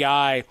that's the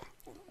guy?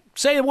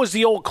 Say it was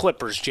the old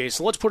Clippers,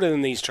 Jason. Let's put it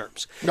in these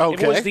terms.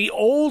 Okay. It was the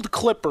old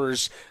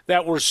Clippers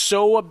that were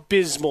so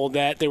abysmal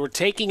that they were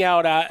taking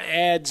out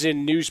ads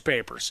in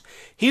newspapers.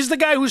 He's the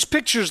guy whose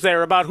picture's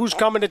there about who's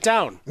coming to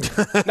town.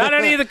 Not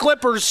any of the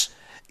Clippers.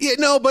 Yeah,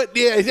 no, but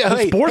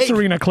the sports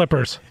arena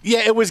Clippers. Yeah,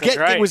 it was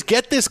right. It was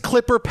get this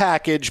Clipper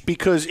package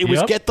because it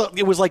was get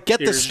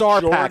the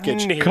star Jordan,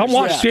 package. Come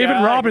watch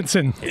David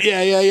Robinson.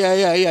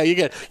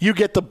 Yeah. You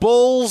get the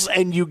Bulls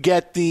and you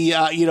get the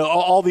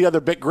all the other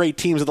great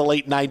teams of the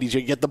late '90s.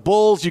 You get the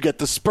Bulls, you get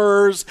the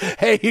Spurs.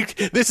 Hey,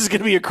 this is going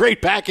to be a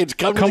great package.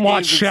 Come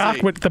watch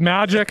Shaq with the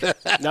Magic. No,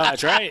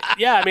 that's right.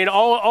 Yeah, I mean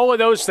all of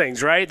those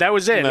things, right? That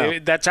was it. No.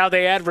 That's how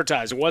they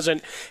advertised. It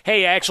wasn't,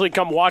 hey, actually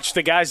come watch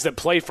the guys that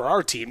play for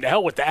our team. To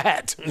hell with that.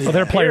 Well,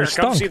 their players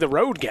come stunk. see the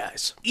road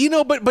guys.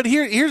 But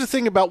here's the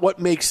thing about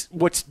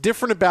what's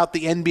different about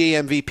the NBA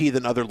MVP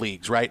than other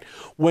leagues, right?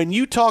 When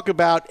you talk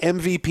about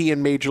MVP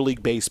in Major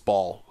League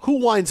Baseball, who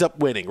winds up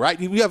winning, right?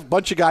 You have a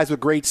bunch of guys with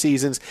great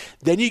seasons.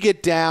 Then you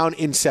get down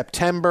in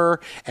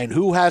September, and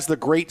who has the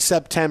great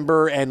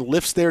September and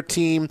lifts their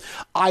team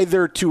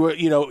either to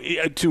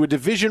a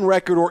division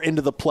record or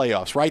into the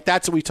playoffs, right?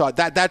 That's what we talk.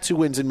 That's who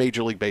wins in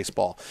Major League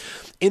Baseball.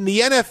 In the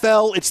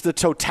NFL, it's the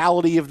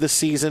totality of the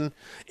season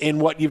in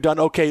what you've done.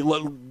 Okay,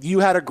 you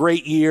had a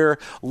great year.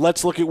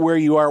 Let's look at where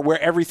you are, where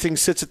everything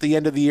sits at the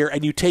end of the year,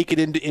 and you take it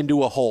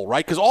into a whole,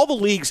 right? Because all the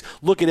leagues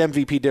look at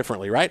MVP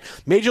differently, right?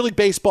 Major League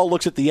Baseball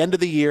looks at the end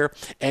of the year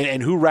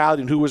and who rallied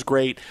and who was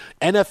great.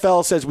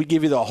 NFL says we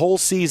give you the whole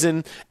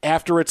season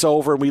after it's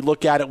over, and we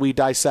look at it, we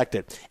dissect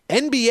it.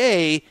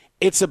 NBA,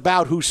 it's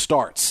about who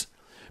starts.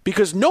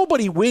 Because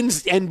nobody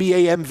wins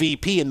NBA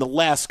MVP in the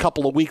last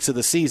couple of weeks of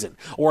the season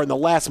or in the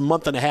last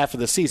month and a half of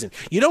the season.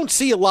 You don't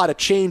see a lot of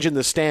change in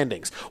the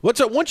standings.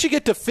 Once you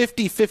get to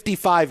 50,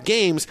 55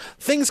 games,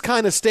 things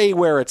kind of stay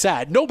where it's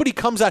at. Nobody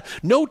comes out.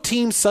 No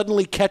teams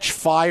suddenly catch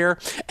fire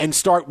and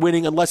start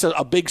winning unless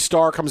a big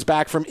star comes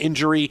back from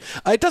injury.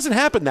 It doesn't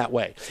happen that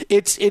way.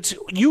 It's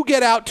you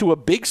get out to a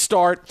big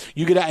start,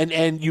 you get out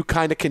and you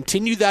kind of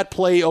continue that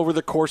play over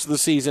the course of the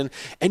season,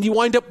 and you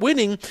wind up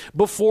winning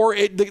before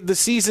the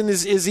season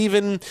is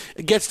even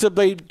gets to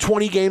be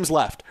 20 games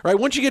left, right?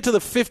 Once you get to the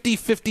 50,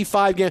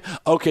 55 game,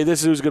 okay, this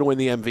is who's going to win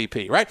the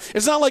MVP, right?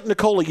 It's not like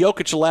Nikola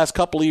Jokic the last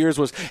couple of years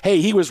was, hey,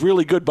 he was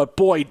really good, but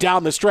boy,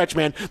 down the stretch,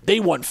 man, they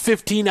won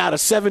 15 out of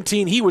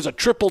 17. He was a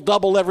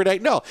triple-double every day.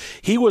 No,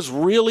 he was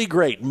really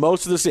great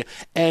most of the season.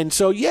 And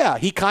so, yeah,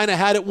 he kind of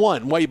had it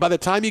won. By the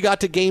time you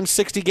got to game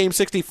 60, game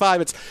 65,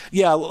 it's,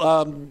 Nikola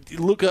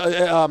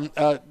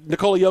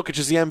Jokic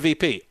is the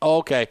MVP.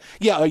 Okay.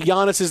 Yeah,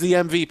 Giannis is the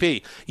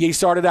MVP. He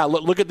started out.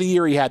 Look at the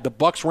year he had. The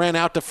Bucks ran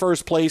out to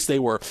first place. They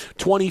were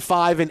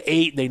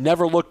 25-8. They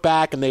never looked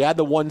back, and they had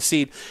the 1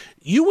 seed.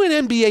 You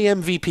win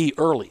NBA MVP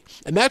early.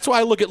 And that's why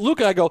I look at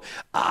Luka and I go,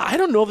 I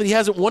don't know that he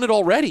hasn't won it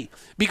already.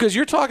 Because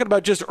you're talking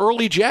about just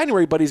early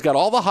January, but he's got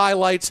all the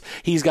highlights.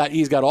 He's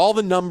got all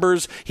the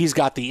numbers. He's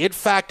got the it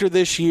factor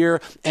this year.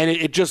 And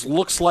it just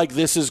looks like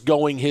this is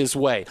going his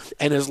way.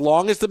 And as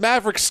long as the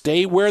Mavericks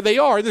stay where they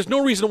are, there's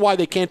no reason why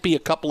they can't be a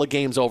couple of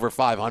games over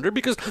 500,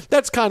 because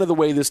that's kind of the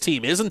way this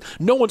team is. And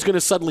no one's going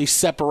to suddenly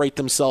separate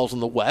themselves in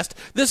the West.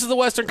 This is the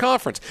Western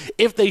Conference.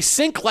 If they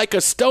sink like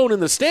a stone in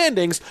the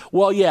standings,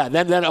 well, yeah,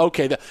 then okay.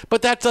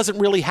 But that doesn't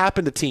really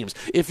happen to teams.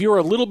 If you're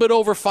a little bit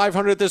over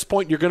 500 at this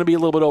point, you're going to be a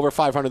little bit over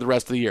 500 the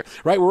rest of the year,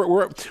 right?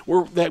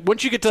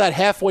 Once you get to that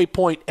halfway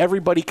point,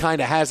 everybody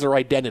kind of has their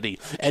identity,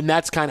 and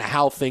that's kind of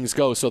how things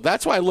go. So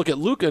that's why I look at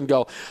Luka and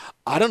go,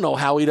 I don't know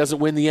how he doesn't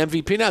win the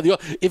MVP now.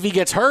 If he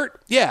gets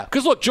hurt, yeah.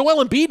 Because, look,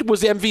 Joel Embiid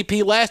was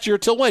MVP last year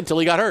till when? Till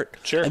he got hurt.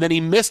 Sure. And then he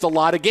missed a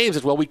lot of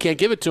games. Well, we can't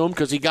give it to him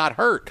because he got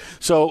hurt.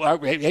 So,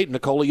 hey,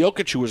 Nikola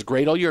Jokic, who was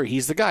great all year,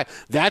 he's the guy.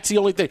 That's the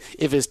only thing.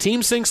 If his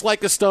team sinks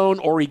like a stone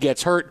or he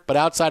gets hurt, but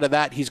outside of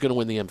that, he's going to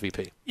win the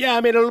MVP. Yeah,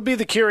 I mean, it'll be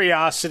the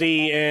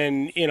curiosity.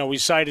 And, we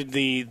cited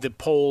the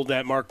poll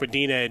that Mark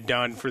Medina had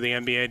done for the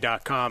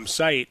NBA.com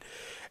site.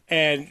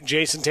 And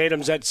Jason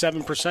Tatum's at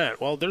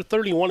 7%. Well, they're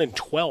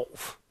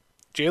 31-12.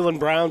 Jaylen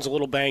Brown's a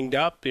little banged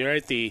up,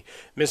 right? They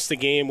missed the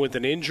game with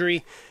an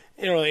injury.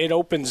 It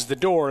opens the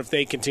door if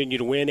they continue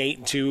to win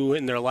 8-2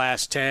 in their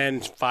last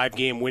 10,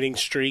 5-game winning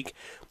streak.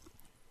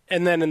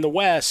 And then in the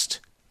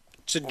West,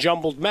 it's a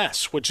jumbled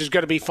mess, which is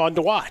going to be fun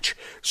to watch.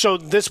 So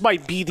this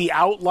might be the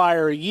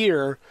outlier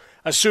year,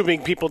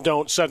 assuming people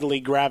don't suddenly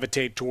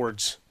gravitate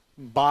towards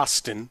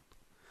Boston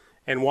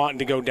and wanting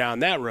to go down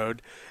that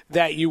road,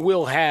 that you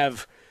will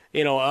have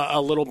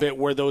a little bit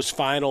where those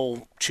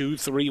final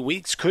 2-3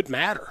 weeks could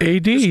matter.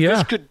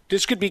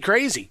 This could be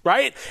crazy,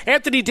 right?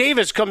 Anthony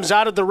Davis comes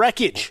out of the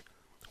wreckage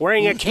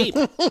wearing a cape.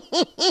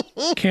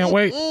 Can't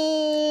wait.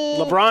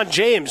 LeBron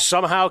James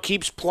somehow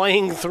keeps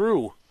playing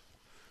through.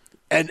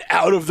 And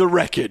out of the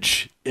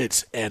wreckage,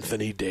 it's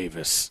Anthony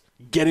Davis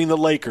getting the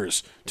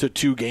Lakers to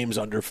 2 games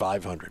under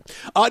 500.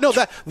 No,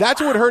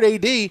 that's what hurt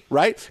AD,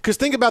 right? Because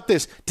think about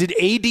this. Did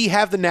AD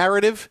have the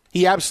narrative?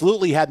 He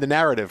absolutely had the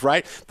narrative,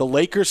 right? The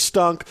Lakers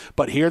stunk,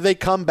 but here they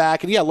come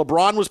back. And, yeah,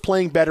 LeBron was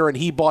playing better and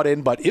he bought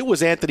in, but it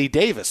was Anthony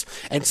Davis.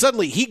 And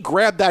suddenly he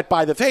grabbed that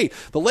by the, hey,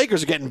 the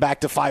Lakers are getting back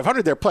to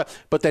 500.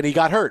 But then he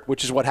got hurt,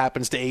 which is what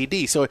happens to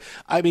AD. So,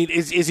 I mean,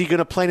 is he going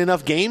to play in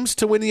enough games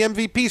to win the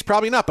MVPs?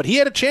 Probably not. But he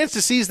had a chance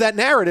to seize that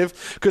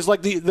narrative because,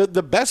 like,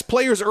 the best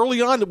players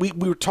early on that we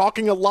were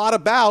talking a lot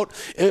about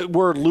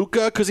were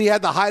Luka because he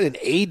had the height, and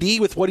AD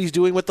with what he's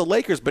doing with the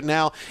Lakers. But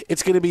now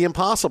it's going to be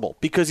impossible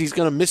because he's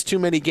going to miss too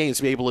many games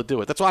to be able to do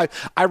it. That's why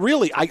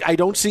I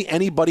don't see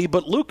anybody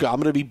but Luka. I'm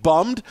going to be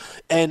bummed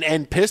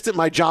and pissed that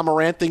my John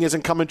Morant thing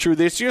isn't coming true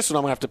this year, so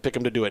I'm going to have to pick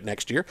him to do it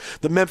next year.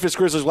 The Memphis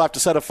Grizzlies will have to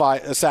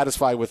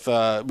satisfy with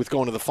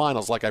going to the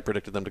finals like I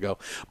predicted them to go.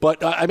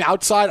 But I mean,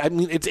 outside, I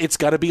mean, it's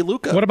got to be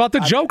Luka. What about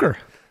the Joker?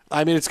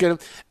 I mean,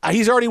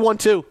 he's already won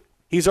 2.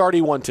 He's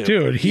already won 2.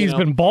 Dude, he's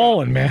been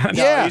balling, man.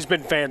 Yeah, he's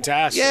been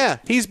fantastic. Yeah,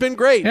 he's been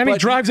great. And he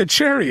drives a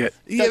chariot.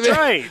 That's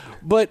right.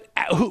 But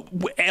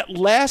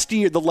last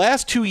year, the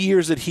last 2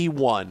 years that he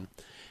won,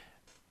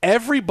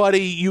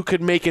 everybody you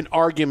could make an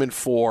argument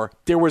for,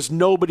 there was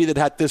nobody that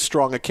had this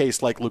strong a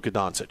case like Luka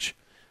Doncic.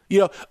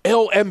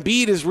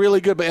 Embiid is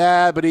really good,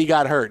 but he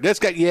got hurt. This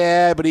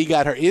guy, but he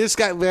got hurt. This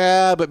guy,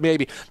 but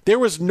maybe. There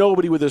was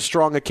nobody with as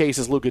strong a case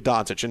as Luka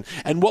Doncic.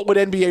 And what would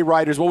NBA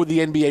writers, what would the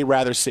NBA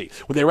rather see?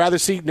 Would they rather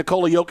see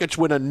Nikola Jokic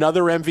win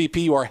another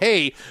MVP or,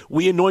 hey,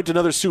 we anoint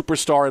another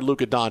superstar in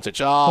Luka Doncic?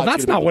 Well,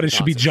 that's not what it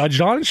should be judged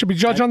on. It should be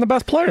judged on the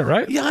best player,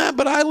 right? Yeah,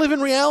 but I live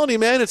in reality,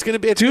 man. It's going to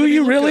be. Do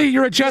you really?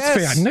 You're a Jets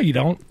fan. No, you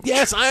don't.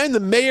 Yes, I am the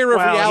mayor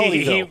of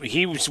reality.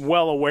 He was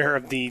well aware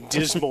of the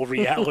dismal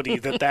reality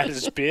that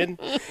has been.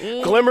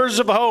 Glimmers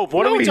of hope.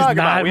 What are we talking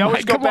about? We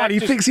always go back.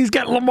 He thinks he's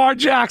getting Lamar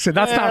Jackson.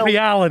 That's not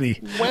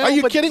reality. Well, are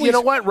you kidding me? You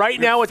know what? Right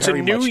now, it's a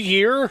new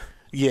year.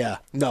 Yeah,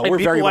 no, and we're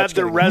very much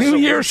New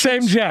Year,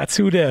 same Jets.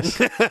 Who dis?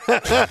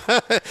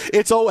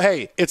 It's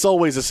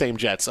always the same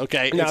Jets.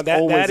 Okay, now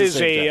that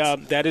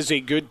is a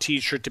good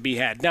T-shirt to be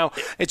had. Now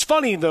it's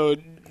funny though,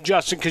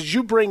 Justin, because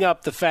you bring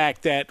up the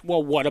fact that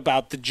what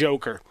about the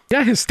Joker?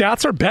 Yeah, his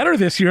stats are better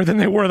this year than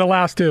they were the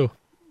last 2.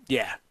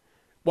 Yeah.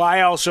 Well,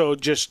 I also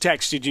just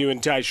texted you and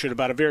Tyshirt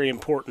about a very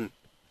important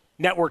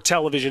network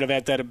television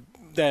event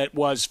that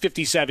was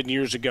 57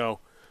 years ago.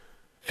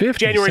 57?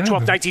 January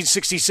 12th,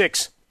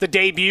 1966. The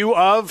debut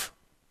of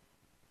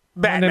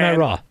Batman. Monday Night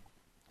Raw.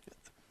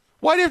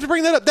 Why do you have to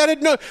bring that up?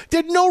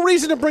 Did no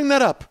reason to bring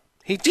that up.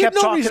 He kept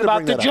talking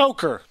about the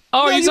Joker.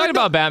 Oh, are you talking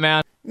about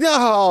Batman?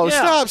 No,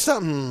 stop.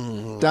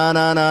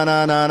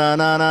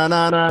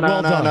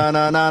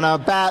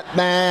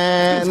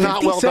 Batman.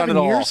 Not well done at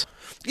all.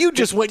 You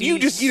just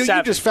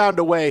found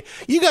a way.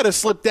 You got to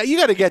slip that. You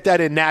got to get that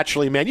in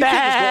naturally, man. You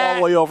can't just go all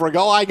the way over and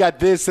go, I got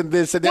this and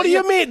this and that. What do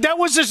you mean? That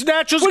was as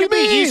natural as could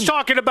be. He's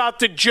talking about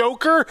the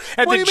Joker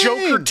and the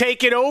Joker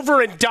taking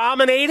over and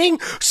dominating.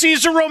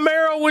 Cesar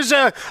Romero was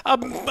a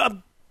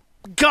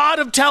god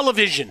of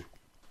television.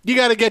 You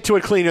got to get to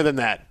it cleaner than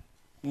that.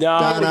 No,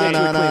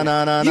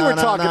 you were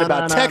talking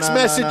about text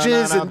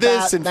messages and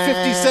this and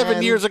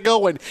 57 years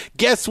ago, and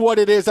guess what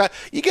it is?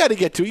 You got to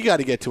get to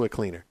it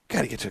cleaner.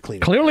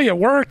 Clearly, it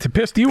worked. It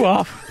pissed you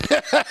off.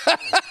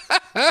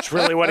 That's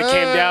really what it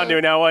came down to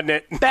now, wasn't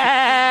it? Take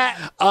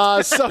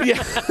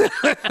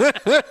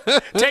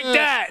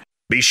that.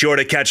 Be sure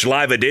to catch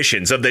live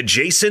editions of The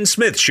Jason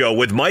Smith Show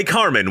with Mike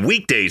Harmon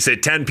weekdays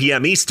at 10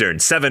 p.m. Eastern,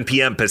 7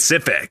 p.m.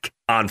 Pacific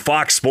on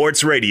Fox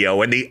Sports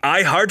Radio and the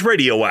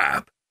iHeartRadio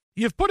app.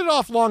 You've put it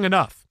off long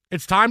enough.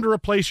 It's time to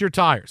replace your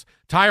tires.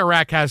 Tire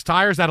Rack has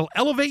tires that'll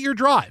elevate your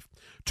drive.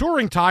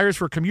 Touring tires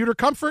for commuter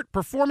comfort,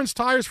 performance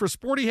tires for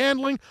sporty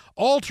handling,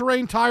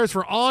 all-terrain tires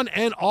for on-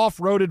 and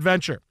off-road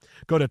adventure.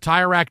 Go to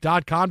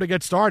TireRack.com to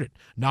get started.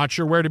 Not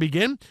sure where to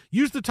begin?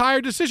 Use the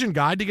Tire Decision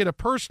Guide to get a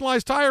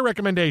personalized tire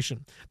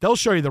recommendation. They'll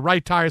show you the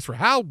right tires for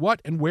how,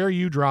 what, and where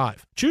you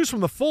drive. Choose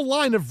from the full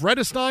line of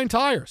Vredestein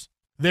tires.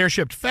 They're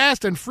shipped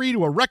fast and free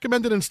to a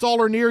recommended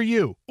installer near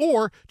you.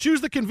 Or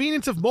choose the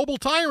convenience of mobile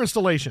tire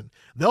installation.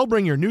 They'll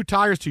bring your new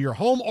tires to your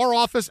home or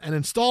office and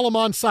install them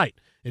on site.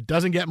 It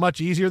doesn't get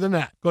much easier than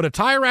that. Go to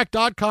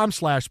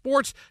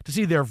TireRack.com/sports to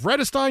see their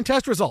Vredestein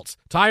test results,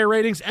 tire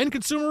ratings, and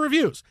consumer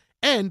reviews.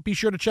 And be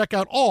sure to check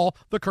out all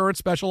the current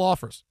special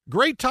offers.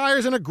 Great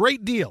tires and a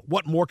great deal.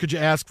 What more could you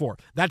ask for?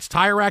 That's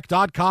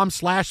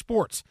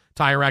TireRack.com/sports.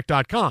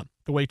 TireRack.com,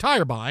 the way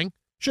tire buying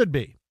should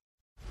be.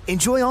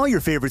 Enjoy all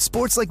your favorite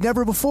sports like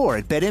never before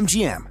at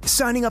BetMGM.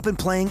 Signing up and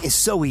playing is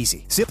so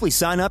easy. Simply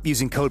sign up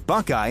using code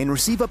Buckeye and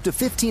receive up to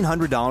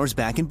 $1,500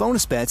 back in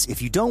bonus bets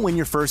if you don't win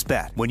your first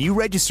bet. When you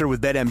register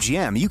with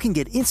BetMGM, you can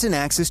get instant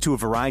access to a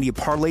variety of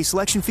parlay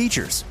selection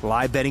features,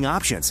 live betting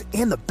options,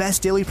 and the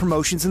best daily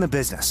promotions in the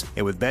business.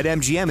 And with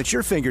BetMGM at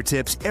your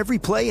fingertips, every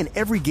play and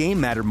every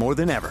game matter more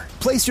than ever.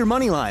 Place your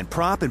moneyline,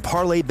 prop, and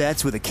parlay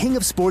bets with the king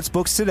of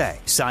sportsbooks today.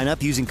 Sign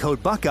up using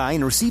code Buckeye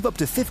and receive up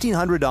to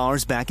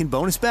 $1,500 back in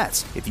bonus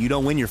bets if you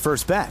don't win your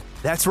first bet.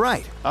 That's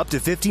right, up to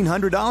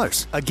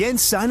 $1,500. Again,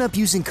 sign up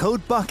using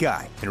code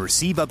Buckeye and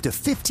receive up to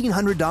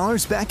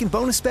 $1,500 back in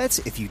bonus bets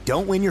if you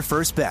don't win your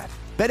first bet.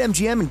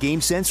 BetMGM and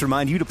GameSense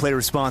remind you to play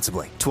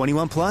responsibly.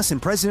 21 plus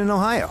and present in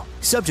Ohio.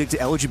 Subject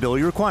to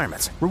eligibility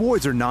requirements.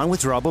 Rewards are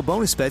non-withdrawable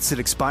bonus bets that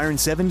expire in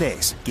 7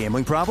 days.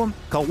 Gambling problem?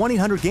 Call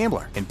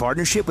 1-800-GAMBLER in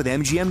partnership with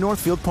MGM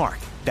Northfield Park.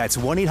 That's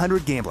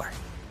 1-800-GAMBLER.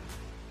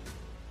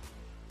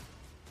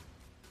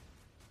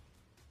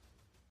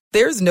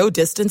 There's no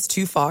distance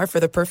too far for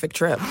the perfect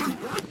trip.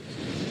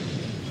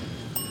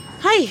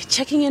 Hi,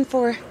 checking in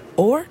for...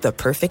 Or the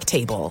perfect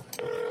table.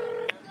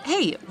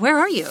 Hey, where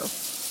are you?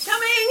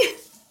 Coming!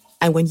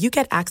 And when you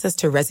get access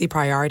to Resi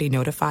Priority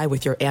Notify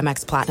with your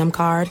Amex Platinum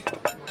card...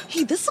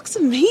 Hey, this looks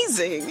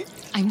amazing!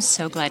 I'm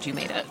so glad you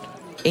made it.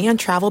 And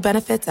travel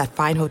benefits at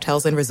fine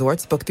hotels and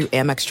resorts booked through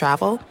Amex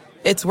Travel,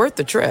 it's worth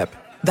the trip.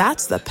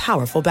 That's the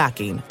powerful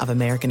backing of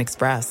American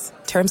Express.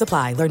 Terms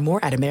apply. Learn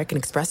more at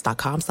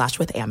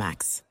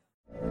americanexpress.com/withAmex.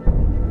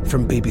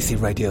 From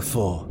BBC Radio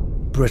 4,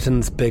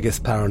 Britain's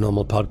biggest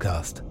paranormal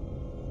podcast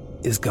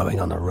is going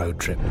on a road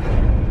trip.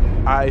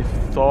 I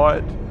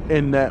thought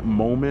in that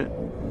moment,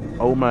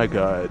 oh my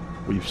God,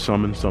 we've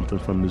summoned something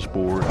from this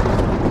board.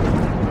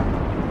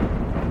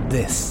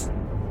 This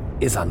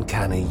is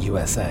Uncanny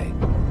USA.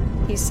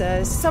 He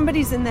says,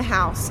 somebody's in the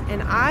house,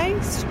 and I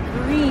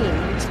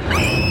screamed.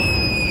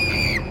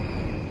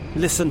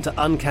 Listen to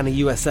Uncanny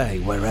USA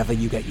wherever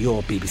you get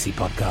your BBC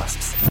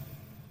podcasts,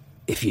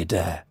 if you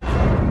dare.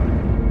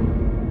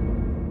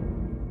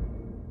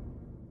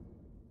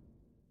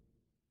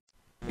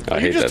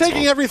 You're just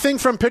taking everything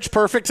from Pitch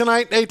Perfect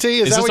tonight, AT?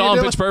 Is that this what all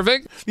you're doing? Pitch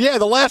Perfect? Yeah,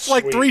 the last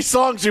three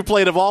songs you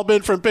played have all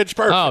been from Pitch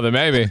Perfect. Oh, then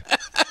maybe.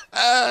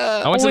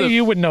 Only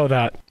you would know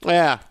that.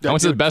 Yeah. I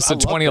went to the best of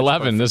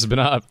 2011. This has been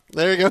up.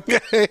 There you go.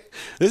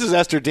 This is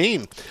Esther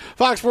Dean.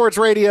 Fox Sports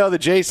Radio, the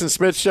Jason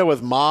Smith Show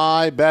with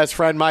my best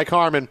friend, Mike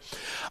Harmon.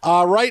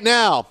 Right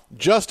now,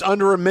 just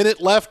under a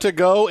minute left to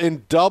go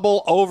in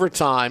double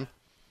overtime.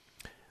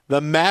 The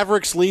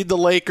Mavericks lead the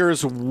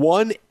Lakers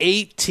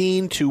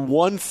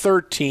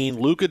 118-113.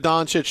 Luka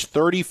Doncic,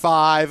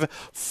 35,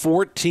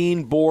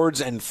 14 boards,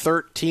 and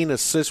 13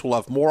 assists. We'll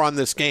have more on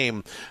this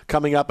game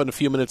coming up in a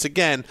few minutes.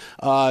 Again,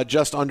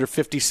 just under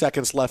 50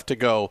 seconds left to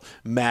go,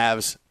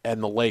 Mavs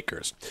and the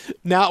Lakers.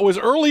 Now, it was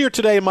earlier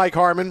today, Mike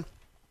Harmon,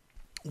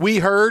 we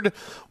heard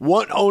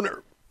one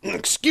owner,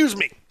 excuse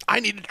me,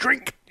 I need a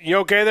drink. You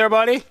okay there,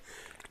 buddy?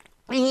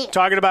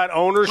 Talking about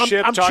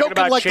ownership, I'm talking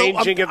about like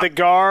changing of the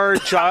guard,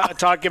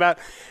 talking about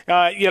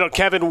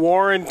Kevin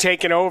Warren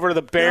taking over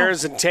the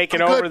Bears and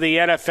taking over the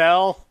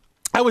NFL.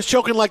 I was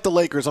choking like the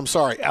Lakers. I'm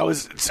sorry.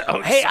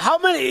 Hey, how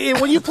many?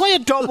 When you play a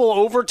double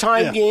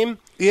overtime game,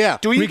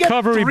 do you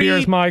recovery get 3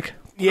 beers, Mike?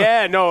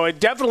 Yeah, no,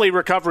 definitely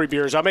recovery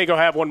beers. I may go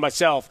have one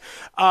myself.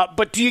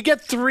 But do you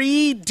get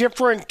 3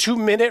 different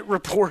 2-minute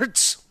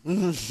reports?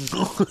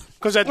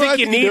 Because I think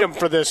you need them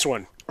for this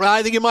one.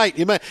 I think you might.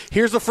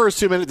 Here's the first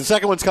 2 minutes. The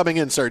second one's coming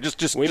in, sir.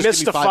 We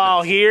missed the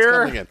foul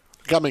here. It's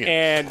coming in.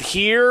 And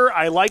here,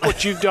 I like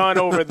what you've done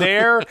over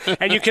there.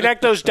 And you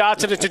connect those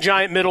dots and it's a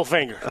giant middle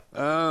finger.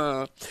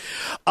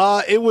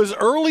 It was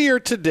earlier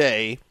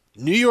today,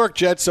 New York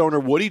Jets owner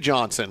Woody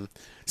Johnson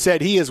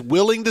said he is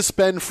willing to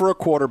spend for a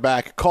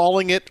quarterback,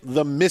 calling it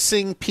the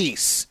missing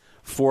piece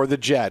for the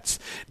Jets.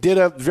 Did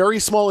a very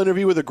small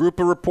interview with a group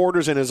of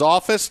reporters in his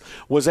office,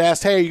 was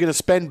asked, hey, are you going to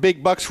spend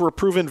big bucks for a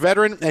proven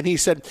veteran? And he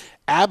said,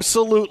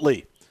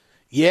 absolutely.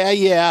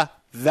 Yeah,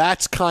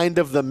 that's kind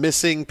of the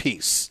missing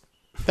piece.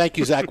 Thank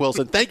you, Zach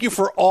Wilson. Thank you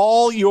for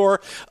all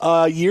your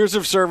years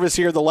of service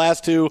here, the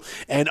last 2,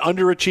 and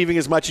underachieving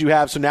as much as you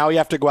have. So now you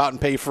have to go out and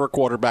pay for a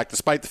quarterback,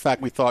 despite the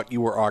fact we thought you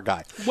were our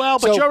guy. Well,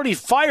 but you already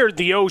fired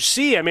the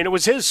OC. I mean, it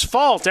was his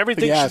fault.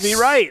 Everything should be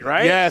right?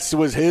 Yes, it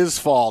was his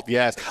fault,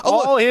 yes.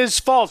 All his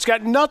fault. It's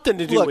got nothing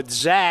to do with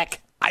Zach.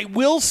 I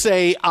will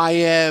say I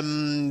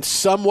am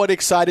somewhat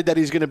excited that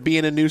he's going to be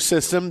in a new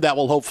system that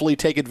will hopefully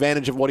take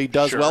advantage of what he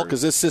does well,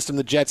 because this system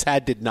the Jets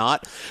had did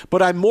not.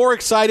 But I'm more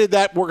excited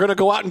that we're going to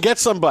go out and get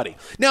somebody.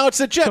 Now, it's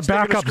the Jets. To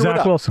back up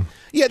Zach Wilson.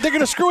 Yeah, they're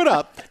going to screw it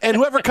up, and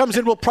whoever comes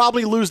in will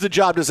probably lose the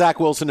job to Zach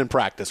Wilson in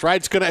practice, right?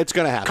 It's going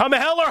to happen. Come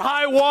hell or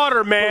high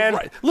water, man.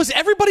 Right. Listen,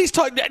 everybody's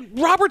talking.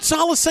 Robert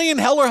Saleh saying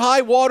hell or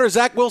high water.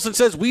 Zach Wilson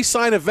says, we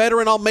sign a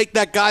veteran, I'll make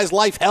that guy's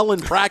life hell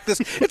in practice.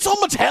 It's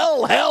almost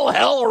hell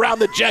around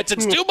the Jets.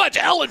 It's too too much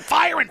hell and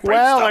fire and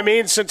brimstone. Well, I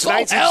mean, since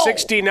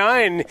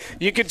 1969,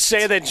 you could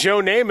say that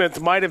Joe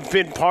Namath might have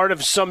been part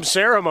of some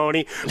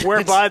ceremony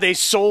whereby they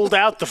sold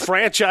out the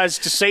franchise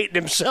to Satan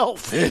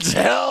himself. It's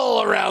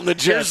hell around the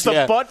Jets. There's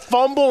the butt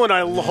fumble and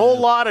a whole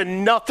lot of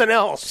nothing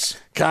else.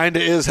 Kind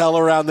of is hell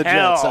around the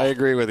Jets. Hell. I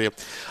agree with you.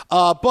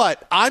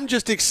 But I'm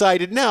just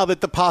excited now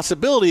that the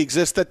possibility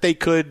exists that they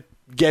could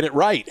get it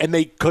right and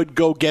they could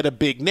go get a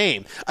big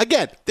name.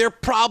 Again, they're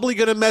probably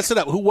going to mess it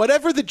up.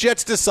 Whatever the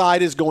Jets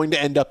decide is going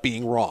to end up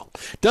being wrong.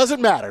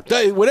 Doesn't matter.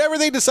 Whatever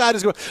they decide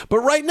is going. But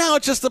right now,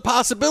 it's just the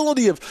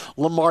possibility of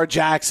Lamar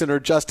Jackson or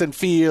Justin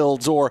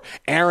Fields or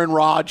Aaron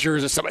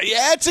Rodgers or somebody.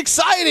 Yeah, it's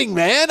exciting,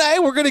 man. Hey,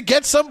 we're going to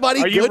get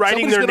somebody. Are you good.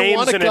 writing their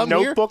names in a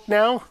notebook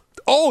now?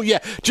 Oh, yeah.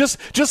 Just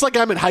like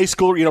I'm in high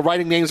school,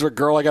 writing names of a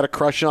girl I got a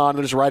crush on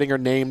and just writing her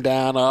name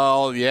down.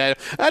 Oh, yeah.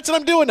 That's what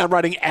I'm doing. I'm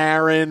writing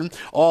Aaron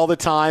all the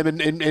time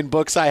in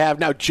books I have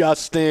now.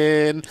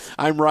 Justin.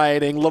 I'm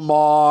writing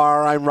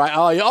Lamar. I'm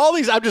writing all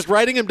these. I'm just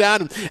writing them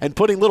down and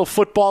putting little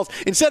footballs.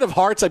 Instead of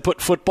hearts, I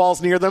put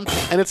footballs near them,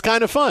 and it's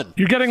kind of fun.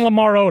 You're getting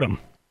Lamar Odom.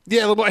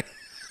 Yeah, Lamar.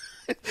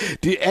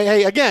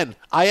 Hey, again,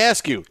 I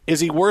ask you, is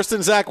he worse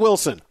than Zach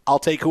Wilson? I'll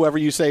take whoever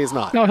you say is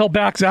not. No, he'll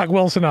back Zach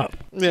Wilson up.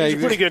 Yeah, he's a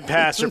pretty good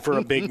passer for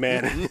a big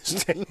man.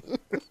 He's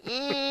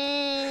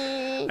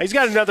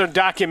got another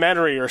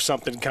documentary or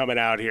something coming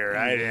out here.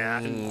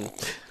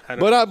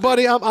 But,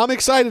 buddy, I'm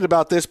excited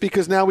about this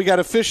because now we got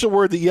official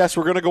word that, yes,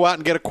 we're going to go out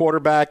and get a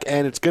quarterback,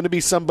 and it's going to be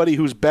somebody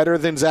who's better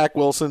than Zach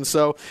Wilson,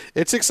 so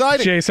it's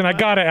exciting. Jason, I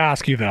got to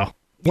ask you, though.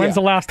 When's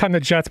the last time the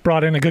Jets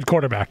brought in a good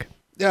quarterback?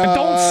 And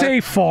don't say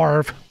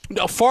Favre.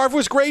 No, Favre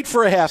was great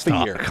for a half a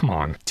year. Come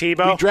on.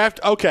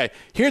 Tebow? Okay,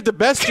 here the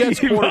best Jets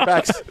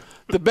quarterbacks.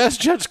 The best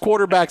Jets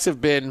quarterbacks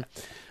have been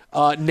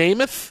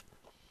Namath.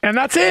 And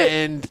that's it.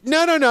 And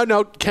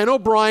no. Ken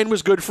O'Brien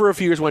was good for a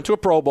few years, went to a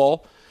Pro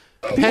Bowl.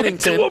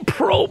 Pennington. Went to a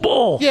Pro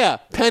Bowl. Yeah,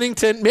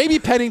 Pennington. Maybe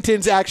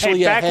Pennington's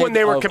actually back ahead when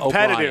they were of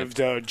competitive, O'Brien.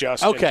 though,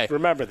 Justin. Okay.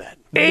 Remember that.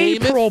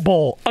 Pro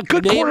Bowl. A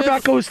good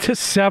quarterback goes to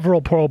several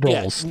Pro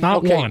Bowls,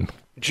 not one.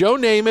 Joe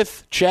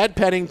Namath, Chad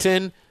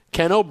Pennington,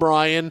 Ken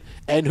O'Brien,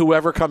 and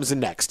whoever comes in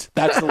next.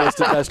 That's the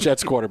list of best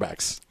Jets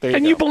quarterbacks.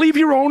 You believe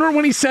your owner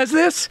when he says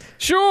this?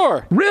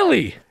 Sure.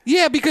 Really?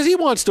 Yeah, because he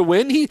wants to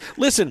win.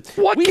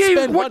 What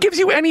gives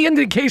you any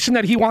indication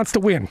that he wants to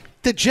win?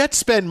 The Jets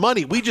spend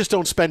money. We just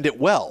don't spend it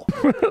well.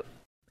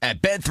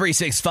 At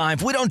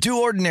Bet365, we don't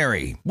do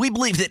ordinary. We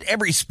believe that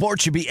every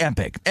sport should be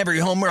epic. Every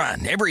home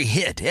run, every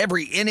hit,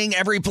 every inning,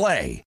 every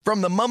play. From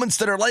the moments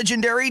that are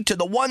legendary to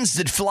the ones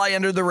that fly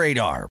under the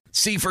radar.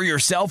 See for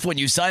yourself when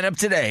you sign up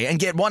today and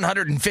get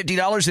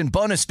 $150 in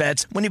bonus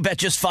bets when you bet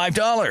just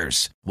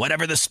 $5.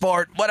 Whatever the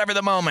sport, whatever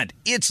the moment,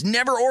 it's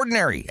never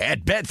ordinary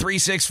at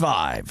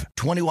Bet365.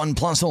 21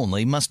 plus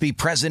only. Must be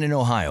present in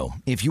Ohio.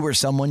 If you or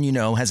someone you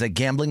know has a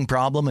gambling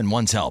problem and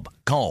wants help,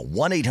 call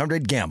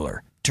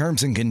 1-800-GAMBLER.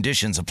 Terms and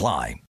conditions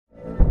apply.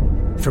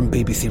 From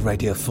BBC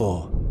Radio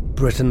 4,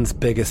 Britain's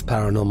biggest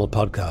paranormal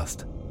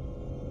podcast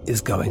is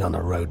going on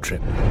a road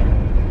trip.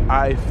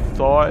 I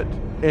thought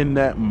in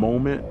that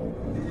moment,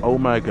 oh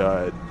my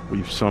God,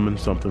 we've summoned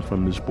something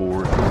from this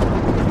board.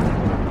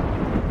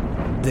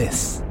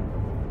 This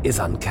is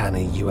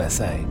Uncanny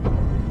USA.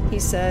 He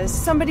says,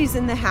 somebody's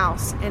in the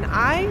house, and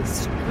I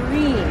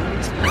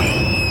screamed.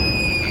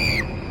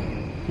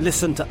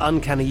 Listen to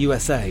Uncanny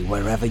USA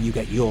wherever you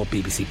get your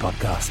BBC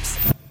podcasts,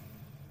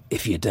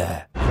 if you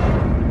dare.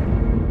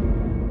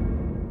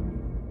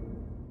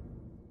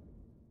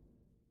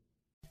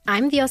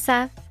 I'm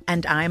Diosa.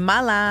 And I'm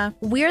Mala.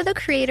 We're the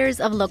creators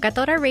of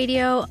Locatora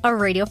Radio, a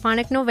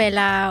radiophonic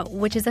novela,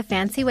 which is a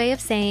fancy way of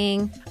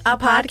saying a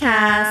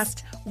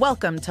podcast.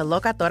 Welcome to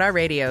Locatora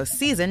Radio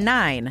Season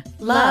 9.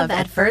 Love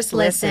at First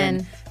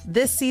Listen.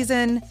 This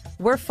season,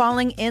 we're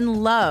falling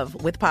in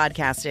love with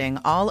podcasting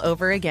all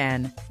over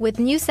again. With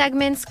new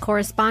segments,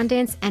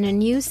 correspondence, and a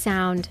new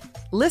sound.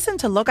 Listen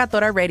to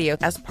Locatora Radio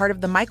as part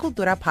of the My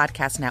Cultura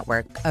Podcast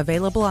Network.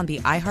 Available on the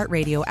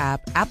iHeartRadio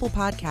app, Apple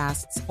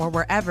Podcasts, or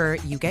wherever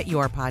you get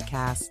your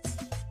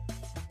podcasts.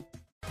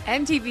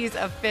 MTV's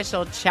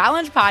official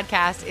Challenge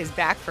podcast is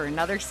back for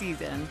another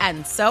season.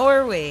 And so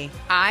are we.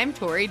 I'm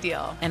Tori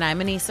Deal. And I'm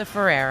Anissa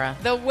Ferreira.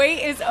 The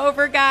wait is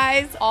over,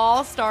 guys.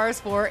 All Stars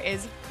 4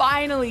 is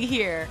finally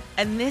here.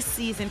 And this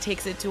season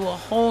takes it to a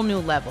whole new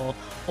level.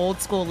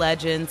 Old school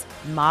legends,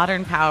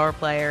 modern power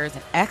players,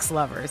 and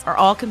ex-lovers are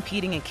all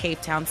competing in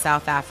Cape Town,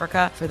 South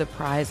Africa for the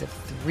prize of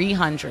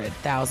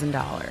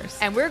 $300,000.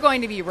 And we're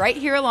going to be right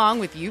here along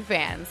with you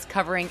fans,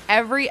 covering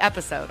every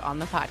episode on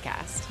the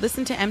podcast.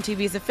 Listen to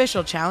MTV's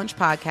official Challenge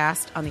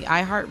podcast on the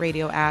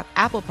iHeartRadio app,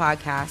 Apple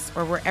Podcasts,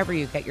 or wherever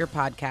you get your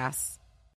podcasts.